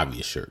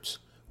 Obvious Shirts.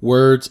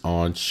 Words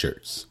on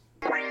shirts.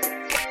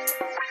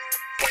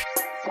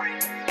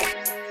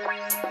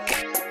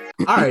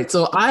 All right,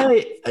 so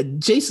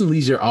Jason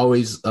Leisure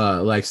always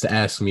likes to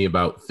ask me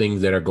about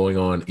things that are going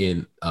on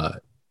in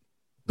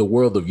the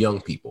world of young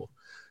people.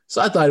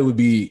 So I thought it would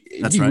be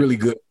really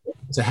good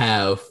to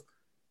have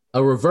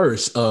a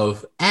reverse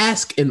of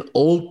Ask an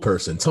Old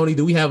Person. Tony,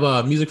 do we have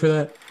music for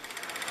that?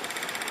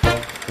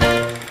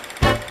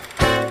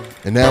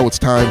 And now it's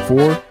time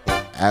for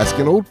Ask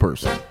an Old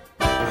Person.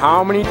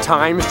 How many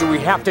times do we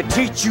have to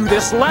teach you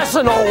this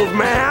lesson, old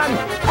man?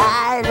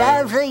 I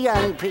love the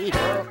young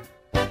people.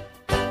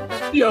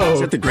 Yo, is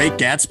that The Great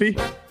Gatsby?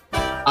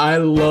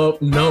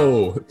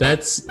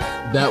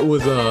 That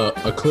was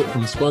a clip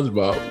from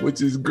SpongeBob,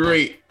 which is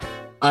great.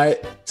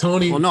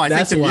 Tony. Well, no, I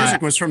think the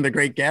music was from The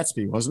Great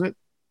Gatsby, wasn't it?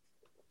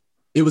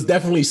 It was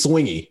definitely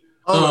swingy.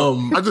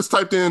 I just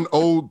typed in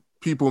old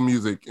people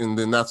music, and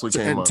then that's what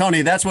came up.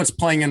 Tony, that's what's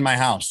playing in my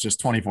house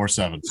just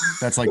 24/7.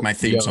 That's like my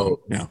theme song.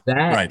 Yeah,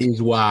 that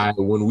is why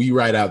when we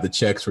write out the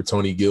checks for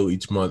Tony Gill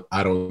each month,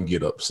 I don't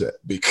get upset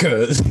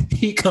because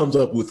he comes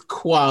up with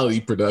quality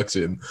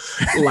production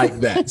like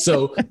that.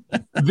 So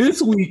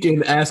this week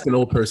in Ask an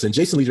Old Person,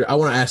 Jason Leisure, I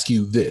want to ask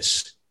you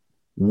this.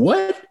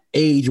 What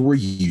age were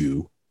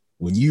you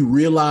when you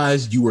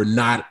realized you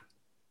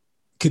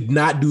could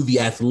not do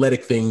the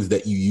athletic things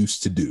that you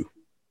used to do?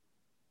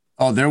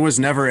 Oh, there was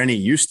never any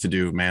used to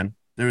do, man.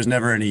 There was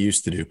never any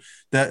used to do.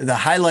 The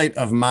highlight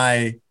of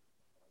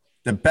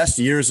the best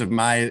years of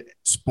my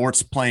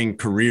sports playing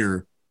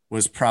career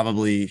was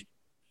probably,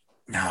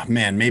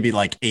 maybe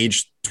like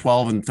age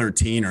 12 and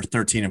 13 or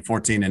 13 and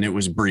 14. And it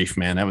was brief,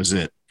 man. That was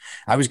it.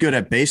 I was good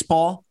at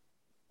baseball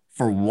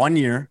for 1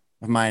 year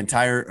of my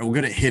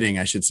good at hitting,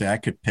 I should say. I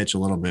could pitch a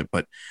little bit,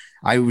 but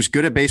I was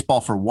good at baseball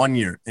for 1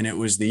 year. And it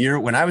was the year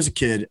when I was a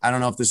kid. I don't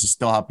know if this is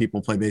still how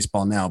people play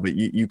baseball now, but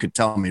you could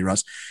tell me,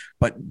 Russ.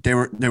 But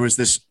there was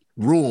this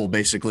rule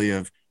basically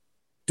of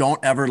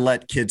don't ever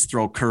let kids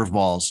throw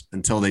curveballs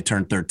until they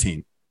turn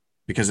 13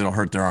 because it'll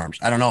hurt their arms.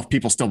 I don't know if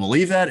people still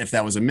believe that, if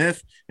that was a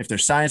myth, if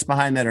there's science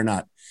behind that or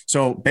not.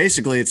 So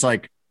basically it's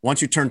like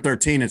once you turn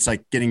 13, it's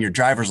like getting your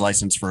driver's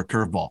license for a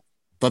curveball.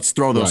 Let's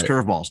throw those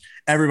curveballs.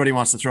 Everybody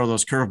wants to throw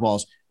those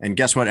curveballs. And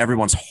guess what?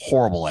 Everyone's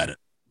horrible at it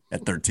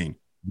at 13.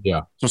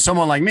 Yeah. So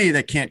someone like me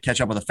that can't catch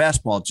up with a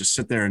fastball, just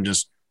sit there and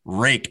just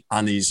rake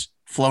on these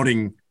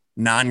floating,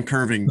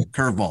 non-curving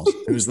curveballs.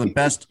 It was the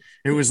best.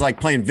 It was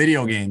like playing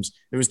video games.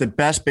 It was the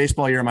best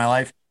baseball year of my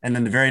life. And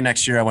then the very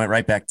next year I went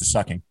right back to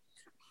sucking.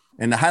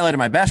 And the highlight of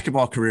my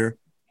basketball career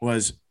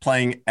was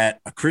playing at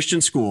a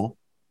Christian school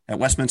at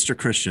Westminster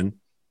Christian,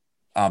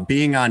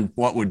 being on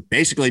what would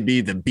basically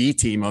be the B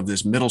team of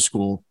this middle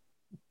school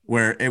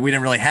where we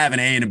didn't really have an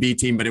A and a B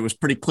team, but it was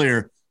pretty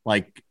clear.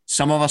 Like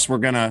some of us were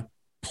going to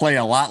play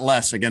a lot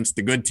less against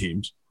the good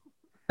teams.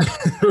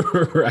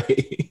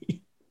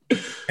 Right.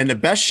 And the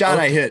best shot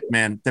I hit,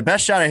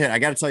 I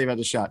got to tell you about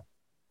this shot.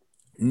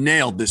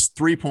 Nailed this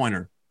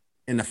 3-pointer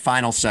in the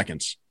final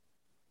seconds.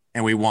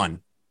 And we won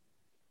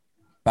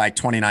by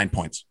 29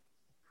 points.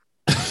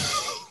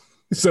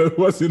 So it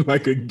wasn't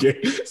like a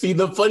game. See,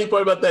 the funny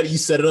part about that, you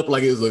set it up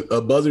like it was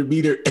a buzzer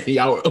beater and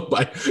y'all were up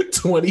by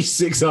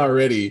 26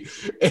 already.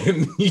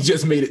 And you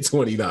just made it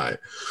 29.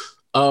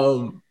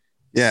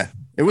 Yeah.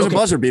 It was a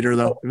buzzer beater,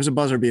 though. It was a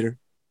buzzer beater.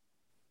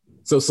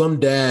 So some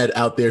dad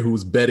out there who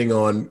was betting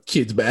on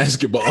kids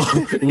basketball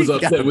was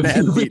upset with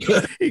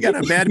you. He got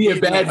a bad beat in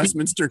the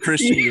Westminster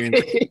Christian game.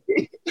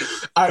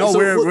 Right, no,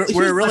 where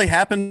it really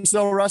happens,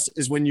 though, Russ,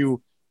 is when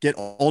you get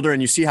older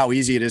and you see how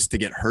easy it is to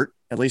get hurt.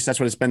 At least that's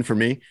what it's been for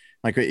me.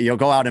 Like you'll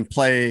go out and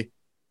play,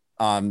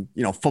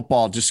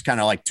 football, just kind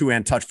of like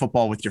two-hand touch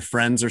football with your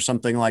friends or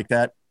something like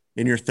that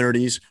in your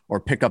 30s, or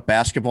pick up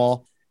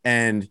basketball.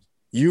 And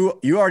you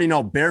already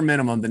know bare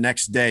minimum the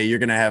next day you're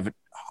going to have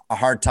a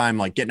hard time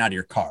like getting out of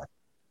your car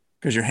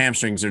because your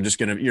hamstrings are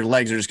your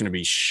legs are just going to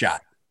be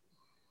shot.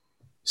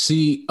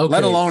 See, okay,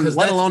 let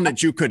alone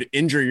that you could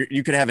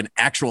have an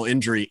actual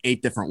injury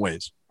 8 different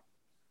ways.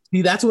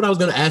 See, that's what I was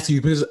going to ask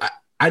you because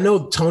I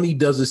know Tony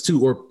does this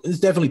too, or it's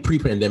definitely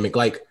pre-pandemic.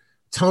 Like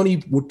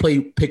Tony would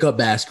pick up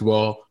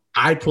basketball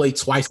I played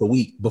twice a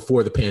week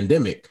before the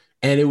pandemic.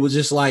 And it was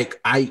just like,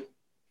 I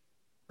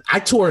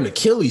tore an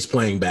Achilles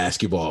playing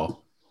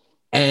basketball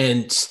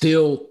and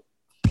still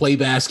play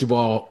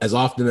basketball as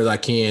often as I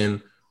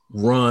can,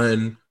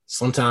 run,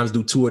 sometimes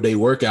do 2-a-day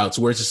workouts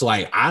where it's just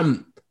like,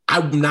 I'm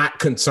not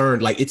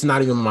concerned. Like, it's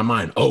not even in my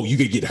mind. Oh, you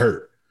could get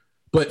hurt.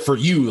 But for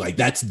you, like,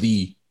 that's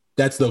the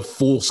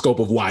full scope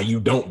of why you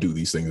don't do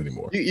these things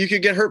anymore. You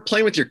could get hurt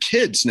playing with your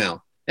kids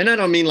now. And I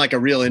don't mean like a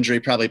real injury,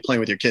 probably playing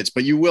with your kids,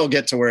 but you will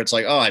get to where it's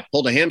like, oh, I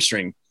pulled a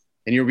hamstring,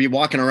 and you'll be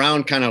walking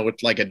around kind of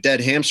with like a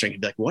dead hamstring.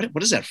 You'd be like,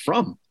 what is that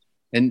from?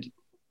 And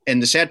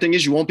the sad thing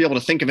is you won't be able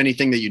to think of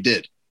anything that you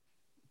did.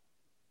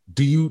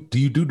 Do you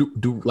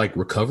do like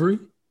recovery?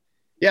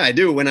 Yeah, I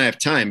do when I have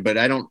time, but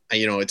I don't,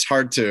 it's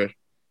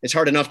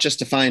hard enough just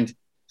to find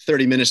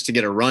 30 minutes to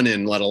get a run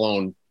in, let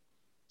alone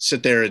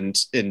sit there and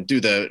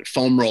do the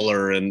foam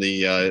roller and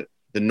the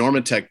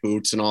Normatec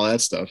boots and all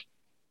that stuff.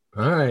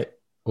 All right.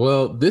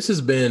 Well, this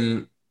has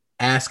been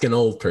Ask an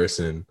Old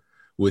Person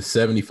with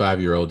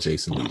 75-year-old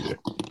Jason Beaver.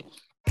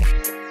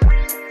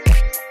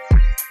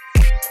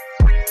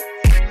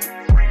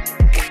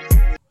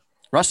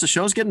 Russ, the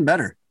show's getting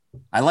better.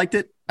 I liked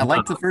it. I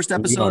liked the first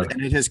episode,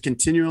 and it has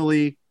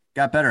continually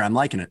got better. I'm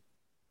liking it.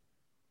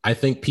 I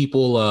think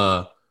people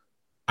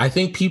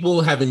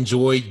have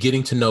enjoyed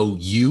getting to know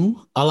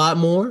you a lot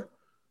more.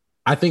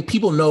 I think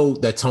people know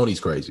that Tony's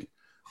crazy,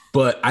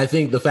 but I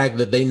think the fact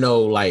that they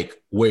know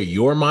like where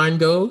your mind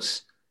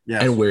goes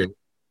and where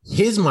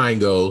his mind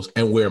goes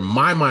and where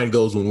my mind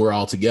goes when we're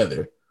all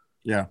together.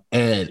 Yeah.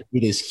 And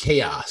it is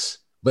chaos,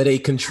 but a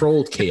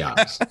controlled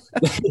chaos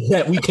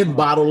that we can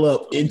bottle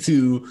up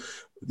into,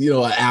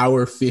 an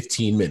hour,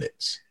 15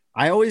 minutes.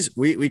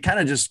 We kind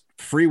of just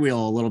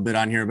freewheel a little bit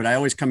on here, but I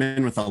always come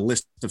in with a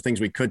list of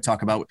things we could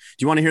talk about.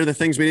 Do you want to hear the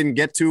things we didn't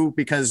get to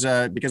because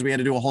we had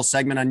to do a whole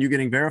segment on you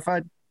getting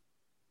verified?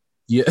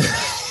 Yeah.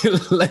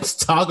 Let's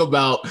talk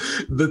about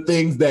the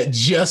things that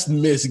just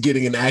miss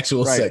getting an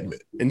actual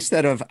segment.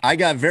 Instead of I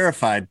got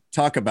verified,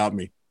 talk about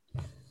me.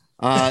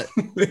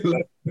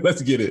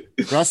 Let's get it.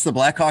 Russ, the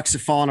Blackhawks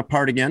have fallen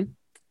apart again.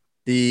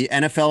 The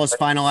NFL is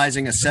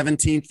finalizing a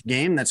 17th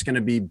game. That's going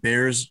to be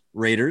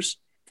Bears-Raiders.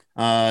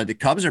 The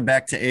Cubs are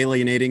back to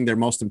alienating their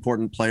most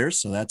important players,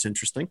 so that's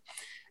interesting.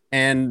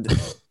 And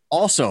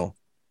also,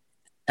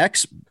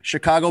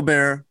 ex-Chicago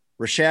Bear,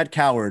 Rashad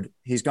Coward,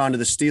 he's gone to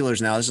the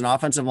Steelers now. This is an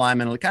offensive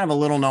lineman, kind of a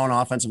little-known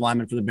offensive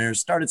lineman for the Bears.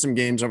 Started some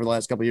games over the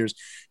last couple of years.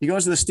 He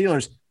goes to the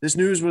Steelers. This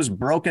news was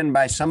broken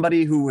by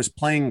somebody who was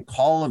playing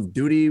Call of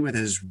Duty with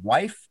his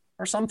wife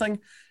or something.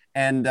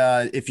 And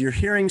if you're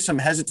hearing some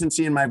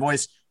hesitancy in my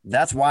voice,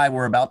 that's why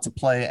we're about to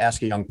play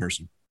Ask a Young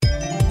Person.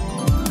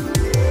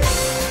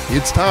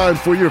 It's time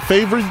for your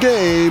favorite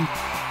game.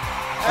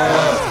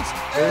 Ask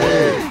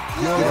a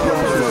Young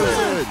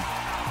Person.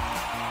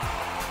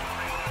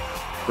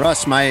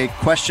 Russ, my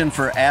question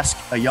for Ask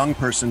a Young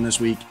Person this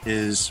week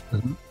is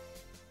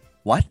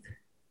what?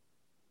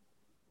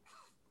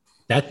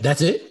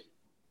 That's it?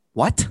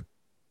 What?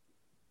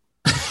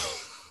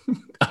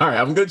 All right,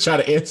 I'm going to try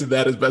to answer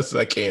that as best as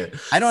I can.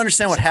 I don't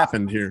understand what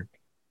happened here.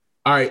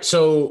 All right,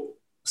 so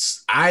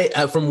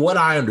from what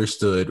I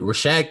understood,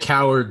 Rashad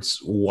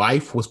Coward's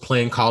wife was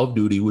playing Call of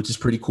Duty, which is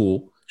pretty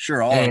cool.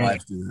 Sure, all our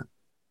wives do that.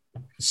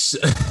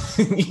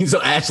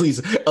 So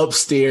Ashley's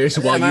upstairs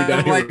while you're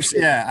down here.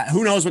 Yeah,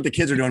 who knows what the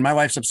kids are doing? My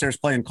wife's upstairs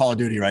playing Call of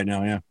Duty right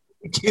now. Yeah,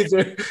 kids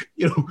are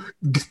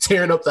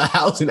tearing up the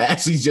house, and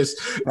Ashley's just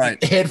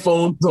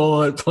headphones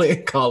on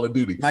playing Call of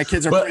Duty. My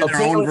kids are playing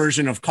their own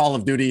version of Call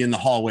of Duty in the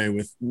hallway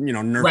with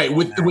Nerf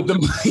with them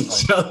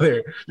each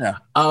other. Yeah.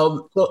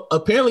 So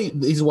apparently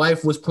his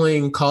wife was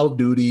playing Call of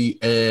Duty,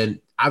 and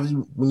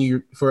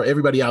obviously for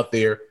everybody out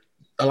there,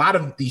 a lot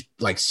of these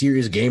like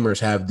serious gamers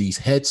have these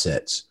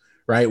headsets.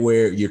 Right,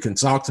 where you can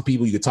talk to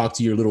people, you can talk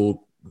to your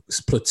little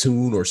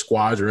platoon or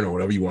squadron or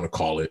whatever you want to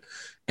call it,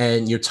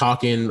 and you're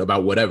talking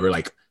about whatever.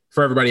 Like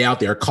for everybody out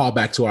there, call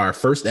back to our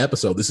first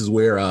episode. This is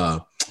where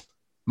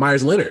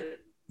Myers Leonard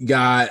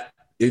got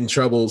in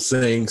trouble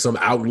saying some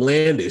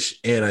outlandish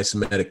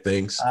anti-Semitic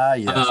things.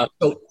 Yes.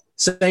 So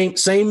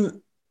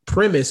same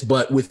premise,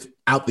 but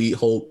without the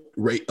whole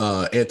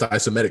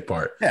anti-Semitic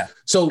part. Yeah.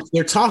 So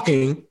they're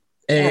talking,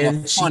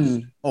 and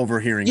fun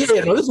overhearing. Yeah,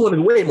 no, this one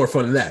is way more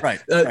fun than that.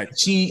 Right.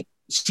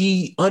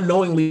 She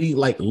unknowingly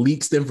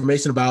leaks the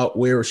information about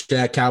where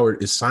Rashad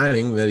Coward is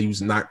signing, that he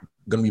was not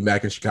going to be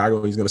back in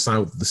Chicago. He's going to sign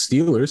with the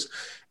Steelers.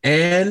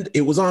 And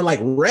it was on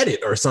Reddit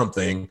or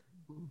something.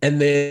 And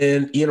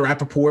then Ian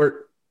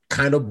Rappaport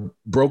kind of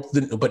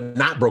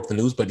not broke the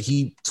news, but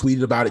he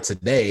tweeted about it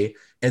today.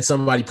 And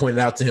somebody pointed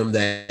out to him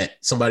that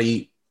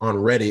somebody on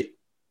Reddit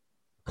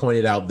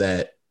pointed out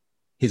that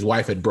his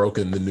wife had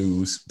broken the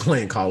news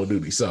playing Call of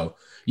Duty. So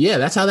yeah,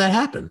 that's how that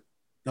happened.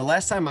 The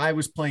last time I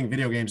was playing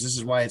video games, this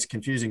is why it's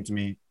confusing to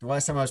me. The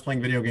last time I was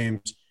playing video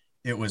games,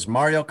 it was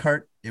Mario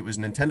Kart, it was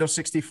Nintendo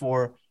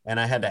 64, and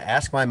I had to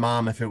ask my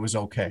mom if it was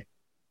okay.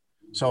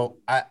 So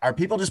are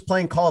people just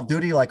playing Call of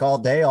Duty all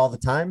day, all the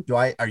time?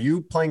 Are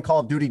you playing Call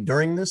of Duty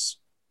during this?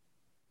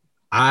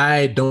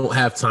 I don't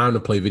have time to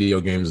play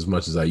video games as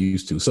much as I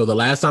used to. So the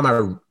last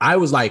time I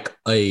was like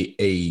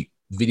a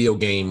video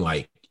game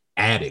like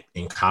addict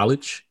in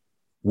college,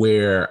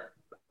 where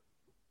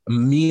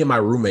me and my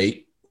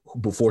roommate,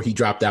 before he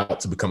dropped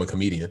out to become a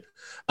comedian,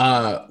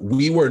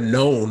 we were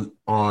known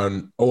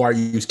on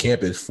ORU's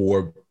campus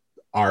for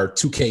our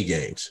 2K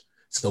games.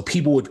 So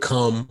people would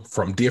come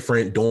from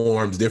different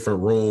dorms,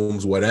 different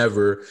rooms,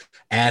 whatever.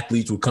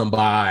 Athletes would come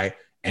by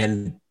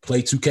and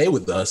play 2K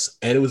with us.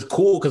 And it was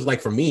cool because,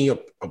 like, for me, I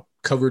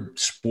covered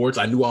sports.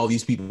 I knew all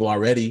these people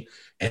already,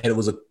 and it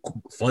was a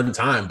fun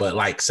time. But,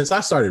 like, since I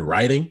started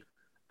writing,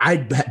 I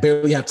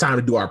barely have time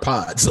to do our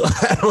pod. So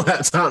I don't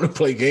have time to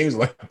play games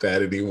like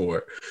that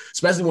anymore,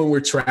 especially when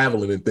we're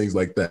traveling and things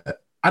like that.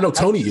 I know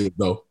Tony is,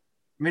 though.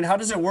 I mean, how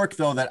does it work,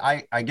 though, that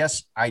I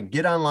guess I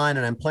get online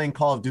and I'm playing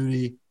Call of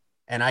Duty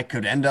and I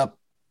could end up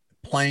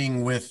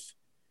playing with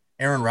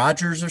Aaron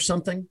Rodgers or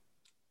something?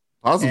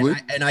 Possibly.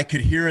 And I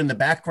could hear in the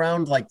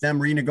background, like, them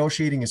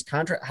renegotiating his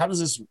contract. How does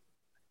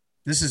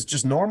this is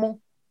just normal?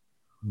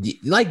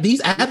 Like,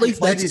 these athletes,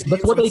 that's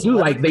what they do.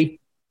 Like,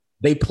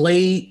 they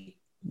play,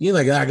 you know,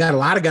 like, I got a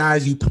lot of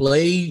guys, you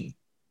play,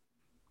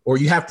 or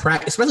you have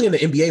practice, especially in the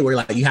NBA where,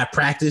 like, you have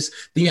practice,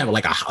 then you have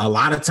like a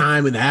lot of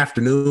time in the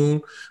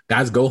afternoon.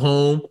 Guys go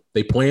home,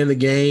 they play in the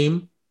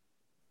game,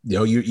 you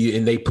know, you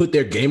and they put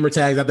their gamer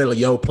tags out there, like,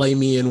 yo, play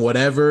me in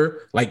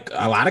whatever. Like,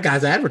 a lot of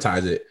guys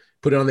advertise it,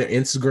 put it on their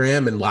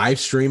Instagram and live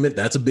stream it.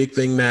 That's a big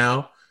thing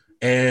now.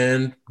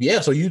 And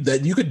yeah, so you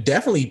could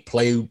definitely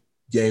play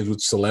games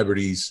with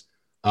celebrities.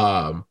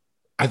 I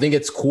think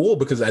it's cool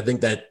because I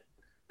think that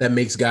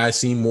makes guys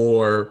seem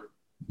more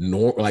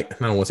like,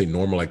 I don't want to say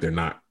normal, like they're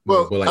not.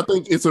 Well, like, I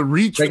think it's a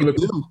reach for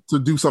them to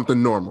do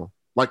something normal.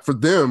 Like, for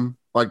them,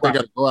 like, they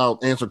got to go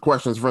out, answer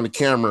questions in front of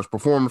cameras,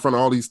 perform in front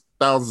of all these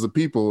thousands of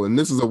people. And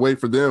this is a way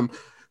for them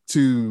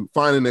to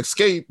find an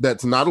escape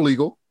that's not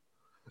illegal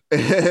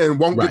and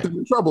won't get them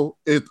in trouble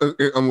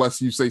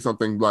unless you say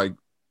something like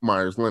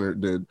Myers Leonard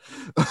did.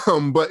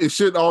 But it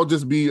should all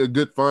just be a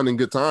good fun and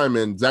good time.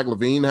 And Zach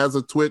LaVine has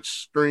a Twitch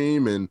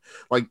stream, and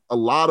like a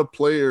lot of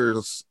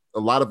players, a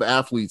lot of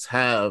athletes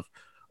have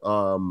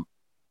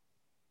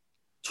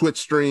Twitch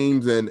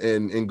streams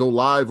and go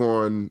live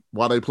on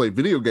while they play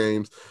video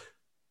games,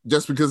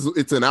 just because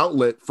it's an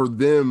outlet for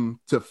them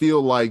to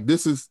feel like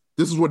this is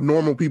what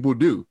normal people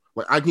do.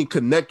 Like, I can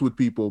connect with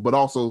people, but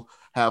also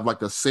have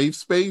like a safe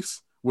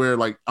space where,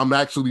 like, I'm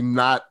actually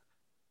not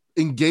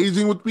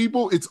engaging with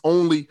people. It's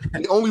only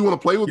they only want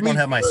to play with me. I don't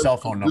have my cell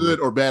phone number. Good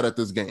or bad at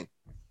this game.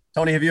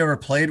 Tony, have you ever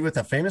played with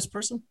a famous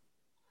person?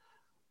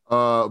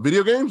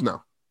 Video games?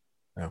 No.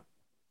 No.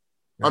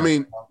 I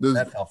mean,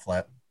 that fell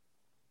flat.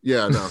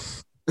 Yeah, no.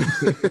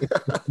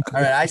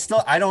 All right.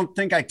 I don't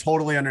think I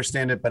totally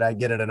understand it, but I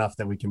get it enough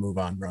that we can move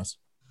on, Russ.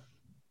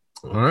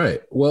 All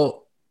right.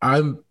 Well,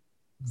 I'm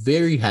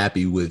very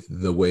happy with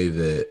the way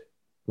that,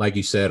 like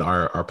you said,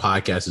 our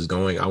podcast is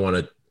going. I want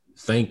to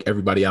thank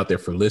everybody out there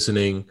for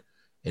listening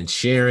and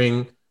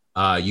sharing.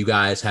 You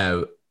guys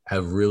have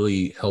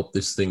really helped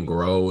this thing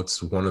grow.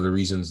 It's one of the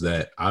reasons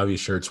that Obvious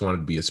Shirts wanted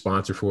to be a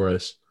sponsor for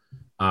us,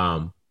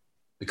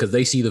 because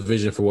they see the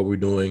vision for what we're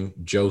doing.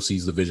 Joe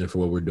sees the vision for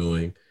what we're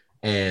doing.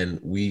 And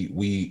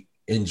we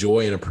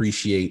enjoy and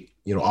appreciate,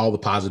 you know, all the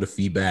positive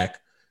feedback.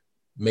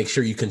 Make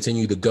sure you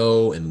continue to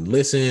go and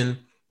listen,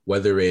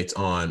 whether it's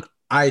on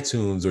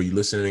iTunes or you're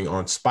listening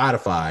on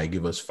Spotify.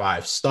 Give us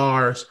 5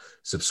 stars,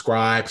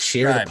 subscribe,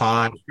 share the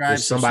pod.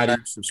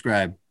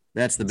 Subscribe.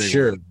 That's the big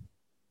sure. one.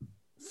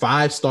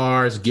 5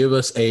 stars. Give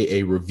us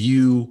a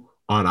review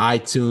on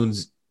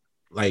iTunes.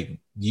 Like,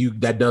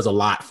 that does a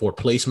lot for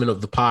placement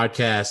of the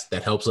podcast.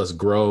 That helps us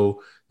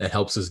grow. That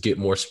helps us get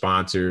more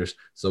sponsors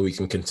so we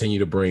can continue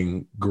to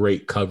bring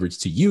great coverage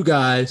to you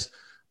guys.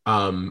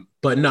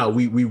 But no,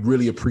 we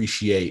really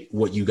appreciate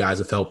what you guys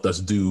have helped us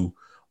do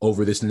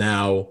over this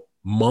now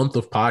month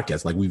of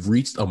podcasts. Like, we've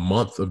reached a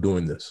month of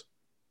doing this.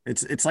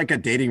 It's like a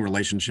dating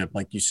relationship.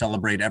 Like, you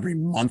celebrate every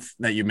month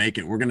that you make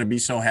it. We're going to be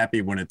so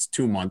happy when it's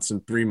 2 months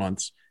and 3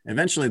 months.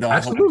 Eventually, though,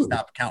 Absolutely. I hope you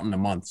stop counting the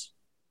months.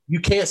 You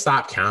can't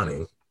stop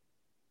counting.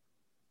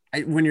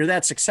 When you're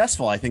that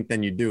successful, I think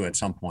then you do at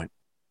some point.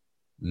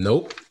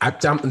 Nope.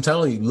 I'm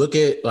telling you, look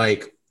at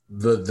like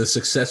the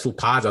successful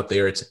pods out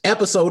there. It's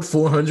episode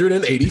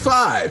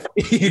 485.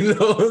 You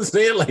know what I'm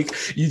saying?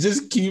 Like, you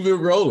just keep it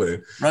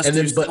rolling. Russ, and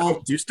do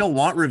you still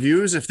want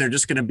reviews if they're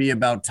just going to be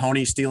about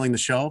Tony stealing the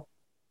show?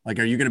 Like,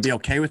 are you going to be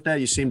okay with that?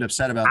 You seemed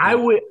upset about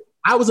that.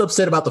 I was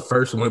upset about the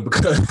first one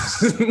because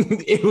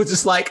it was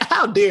just like,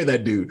 how dare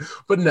that dude?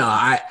 But no,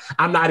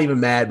 I'm not even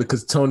mad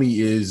because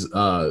Tony is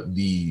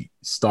the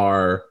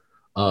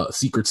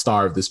secret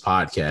star of this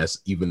podcast,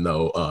 even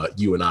though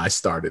you and I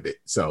started it.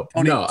 So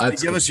Tony, no,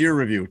 give us your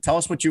review. Tell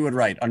us what you would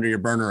write under your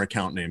burner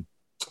account name.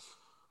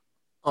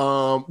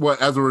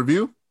 What, as a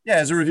review? Yeah,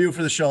 as a review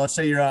for the show. Let's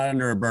say you're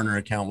under a burner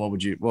account. What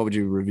would you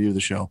review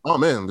the show? Oh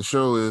man, the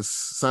show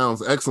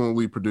sounds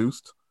excellently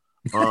produced.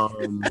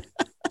 I'm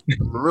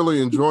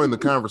really enjoying the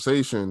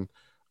conversation.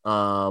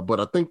 But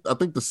I think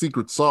the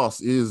secret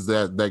sauce is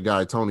that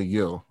guy Tony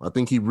Gill. I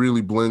think he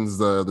really blends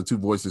the two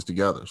voices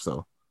together.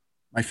 So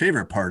My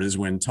favorite part is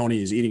when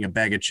Tony is eating a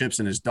bag of chips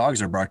and his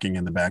dogs are barking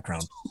in the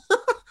background.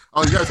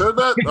 Oh, you guys heard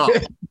that? Oh.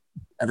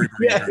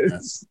 Everybody heard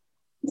that.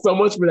 So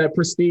much for that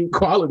pristine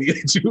quality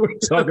that you were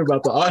talking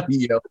about the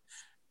audio.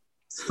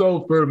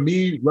 So for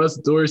me, Russ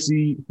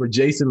Dorsey, for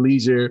Jason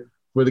Leisure,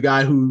 for the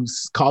guy who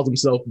calls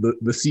himself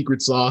the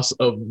secret sauce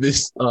of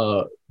this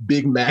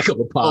Big Mac of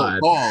a pod.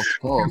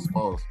 Pause.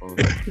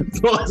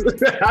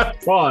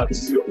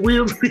 Pause. We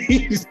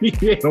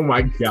appreciate. Oh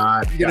my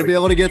God! You gonna be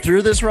able to get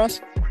through this, Russ?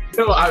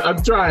 No,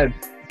 I'm trying.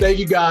 Thank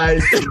you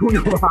guys. We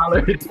will holler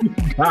at you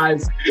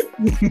guys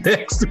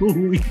next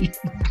week.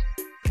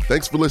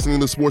 Thanks for listening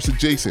to Sports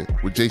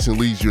Adjacent with Jason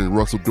Leisure and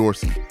Russell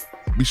Dorsey.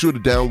 Be sure to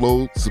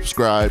download,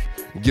 subscribe,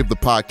 and give the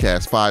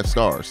podcast 5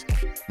 stars.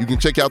 You can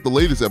check out the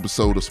latest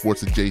episode of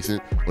Sports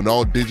Adjacent on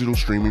all digital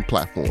streaming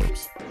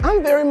platforms.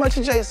 I'm very much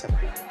adjacent.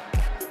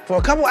 For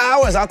a couple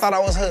hours, I thought I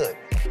was hood.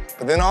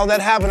 But then all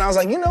that happened, I was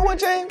like, you know what,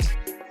 James?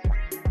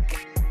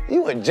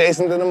 You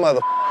adjacent to the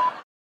mother.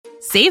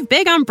 Save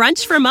big on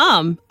brunch for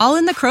mom, all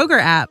in the Kroger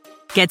app.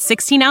 Get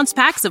 16-ounce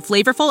packs of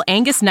flavorful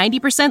Angus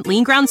 90%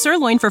 lean ground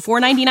sirloin for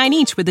 $4.99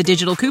 each with a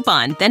digital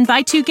coupon. Then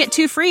buy 2, get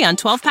 2 free on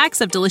 12 packs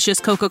of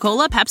delicious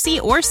Coca-Cola,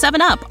 Pepsi, or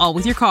 7-Up, all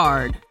with your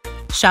card.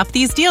 Shop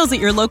these deals at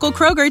your local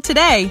Kroger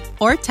today,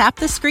 or tap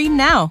the screen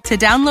now to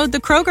download the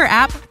Kroger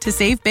app to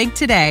save big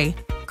today.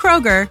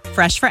 Kroger,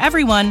 fresh for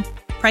everyone.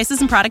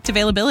 Prices and product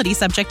availability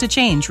subject to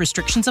change.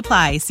 Restrictions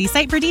apply. See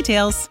site for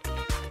details.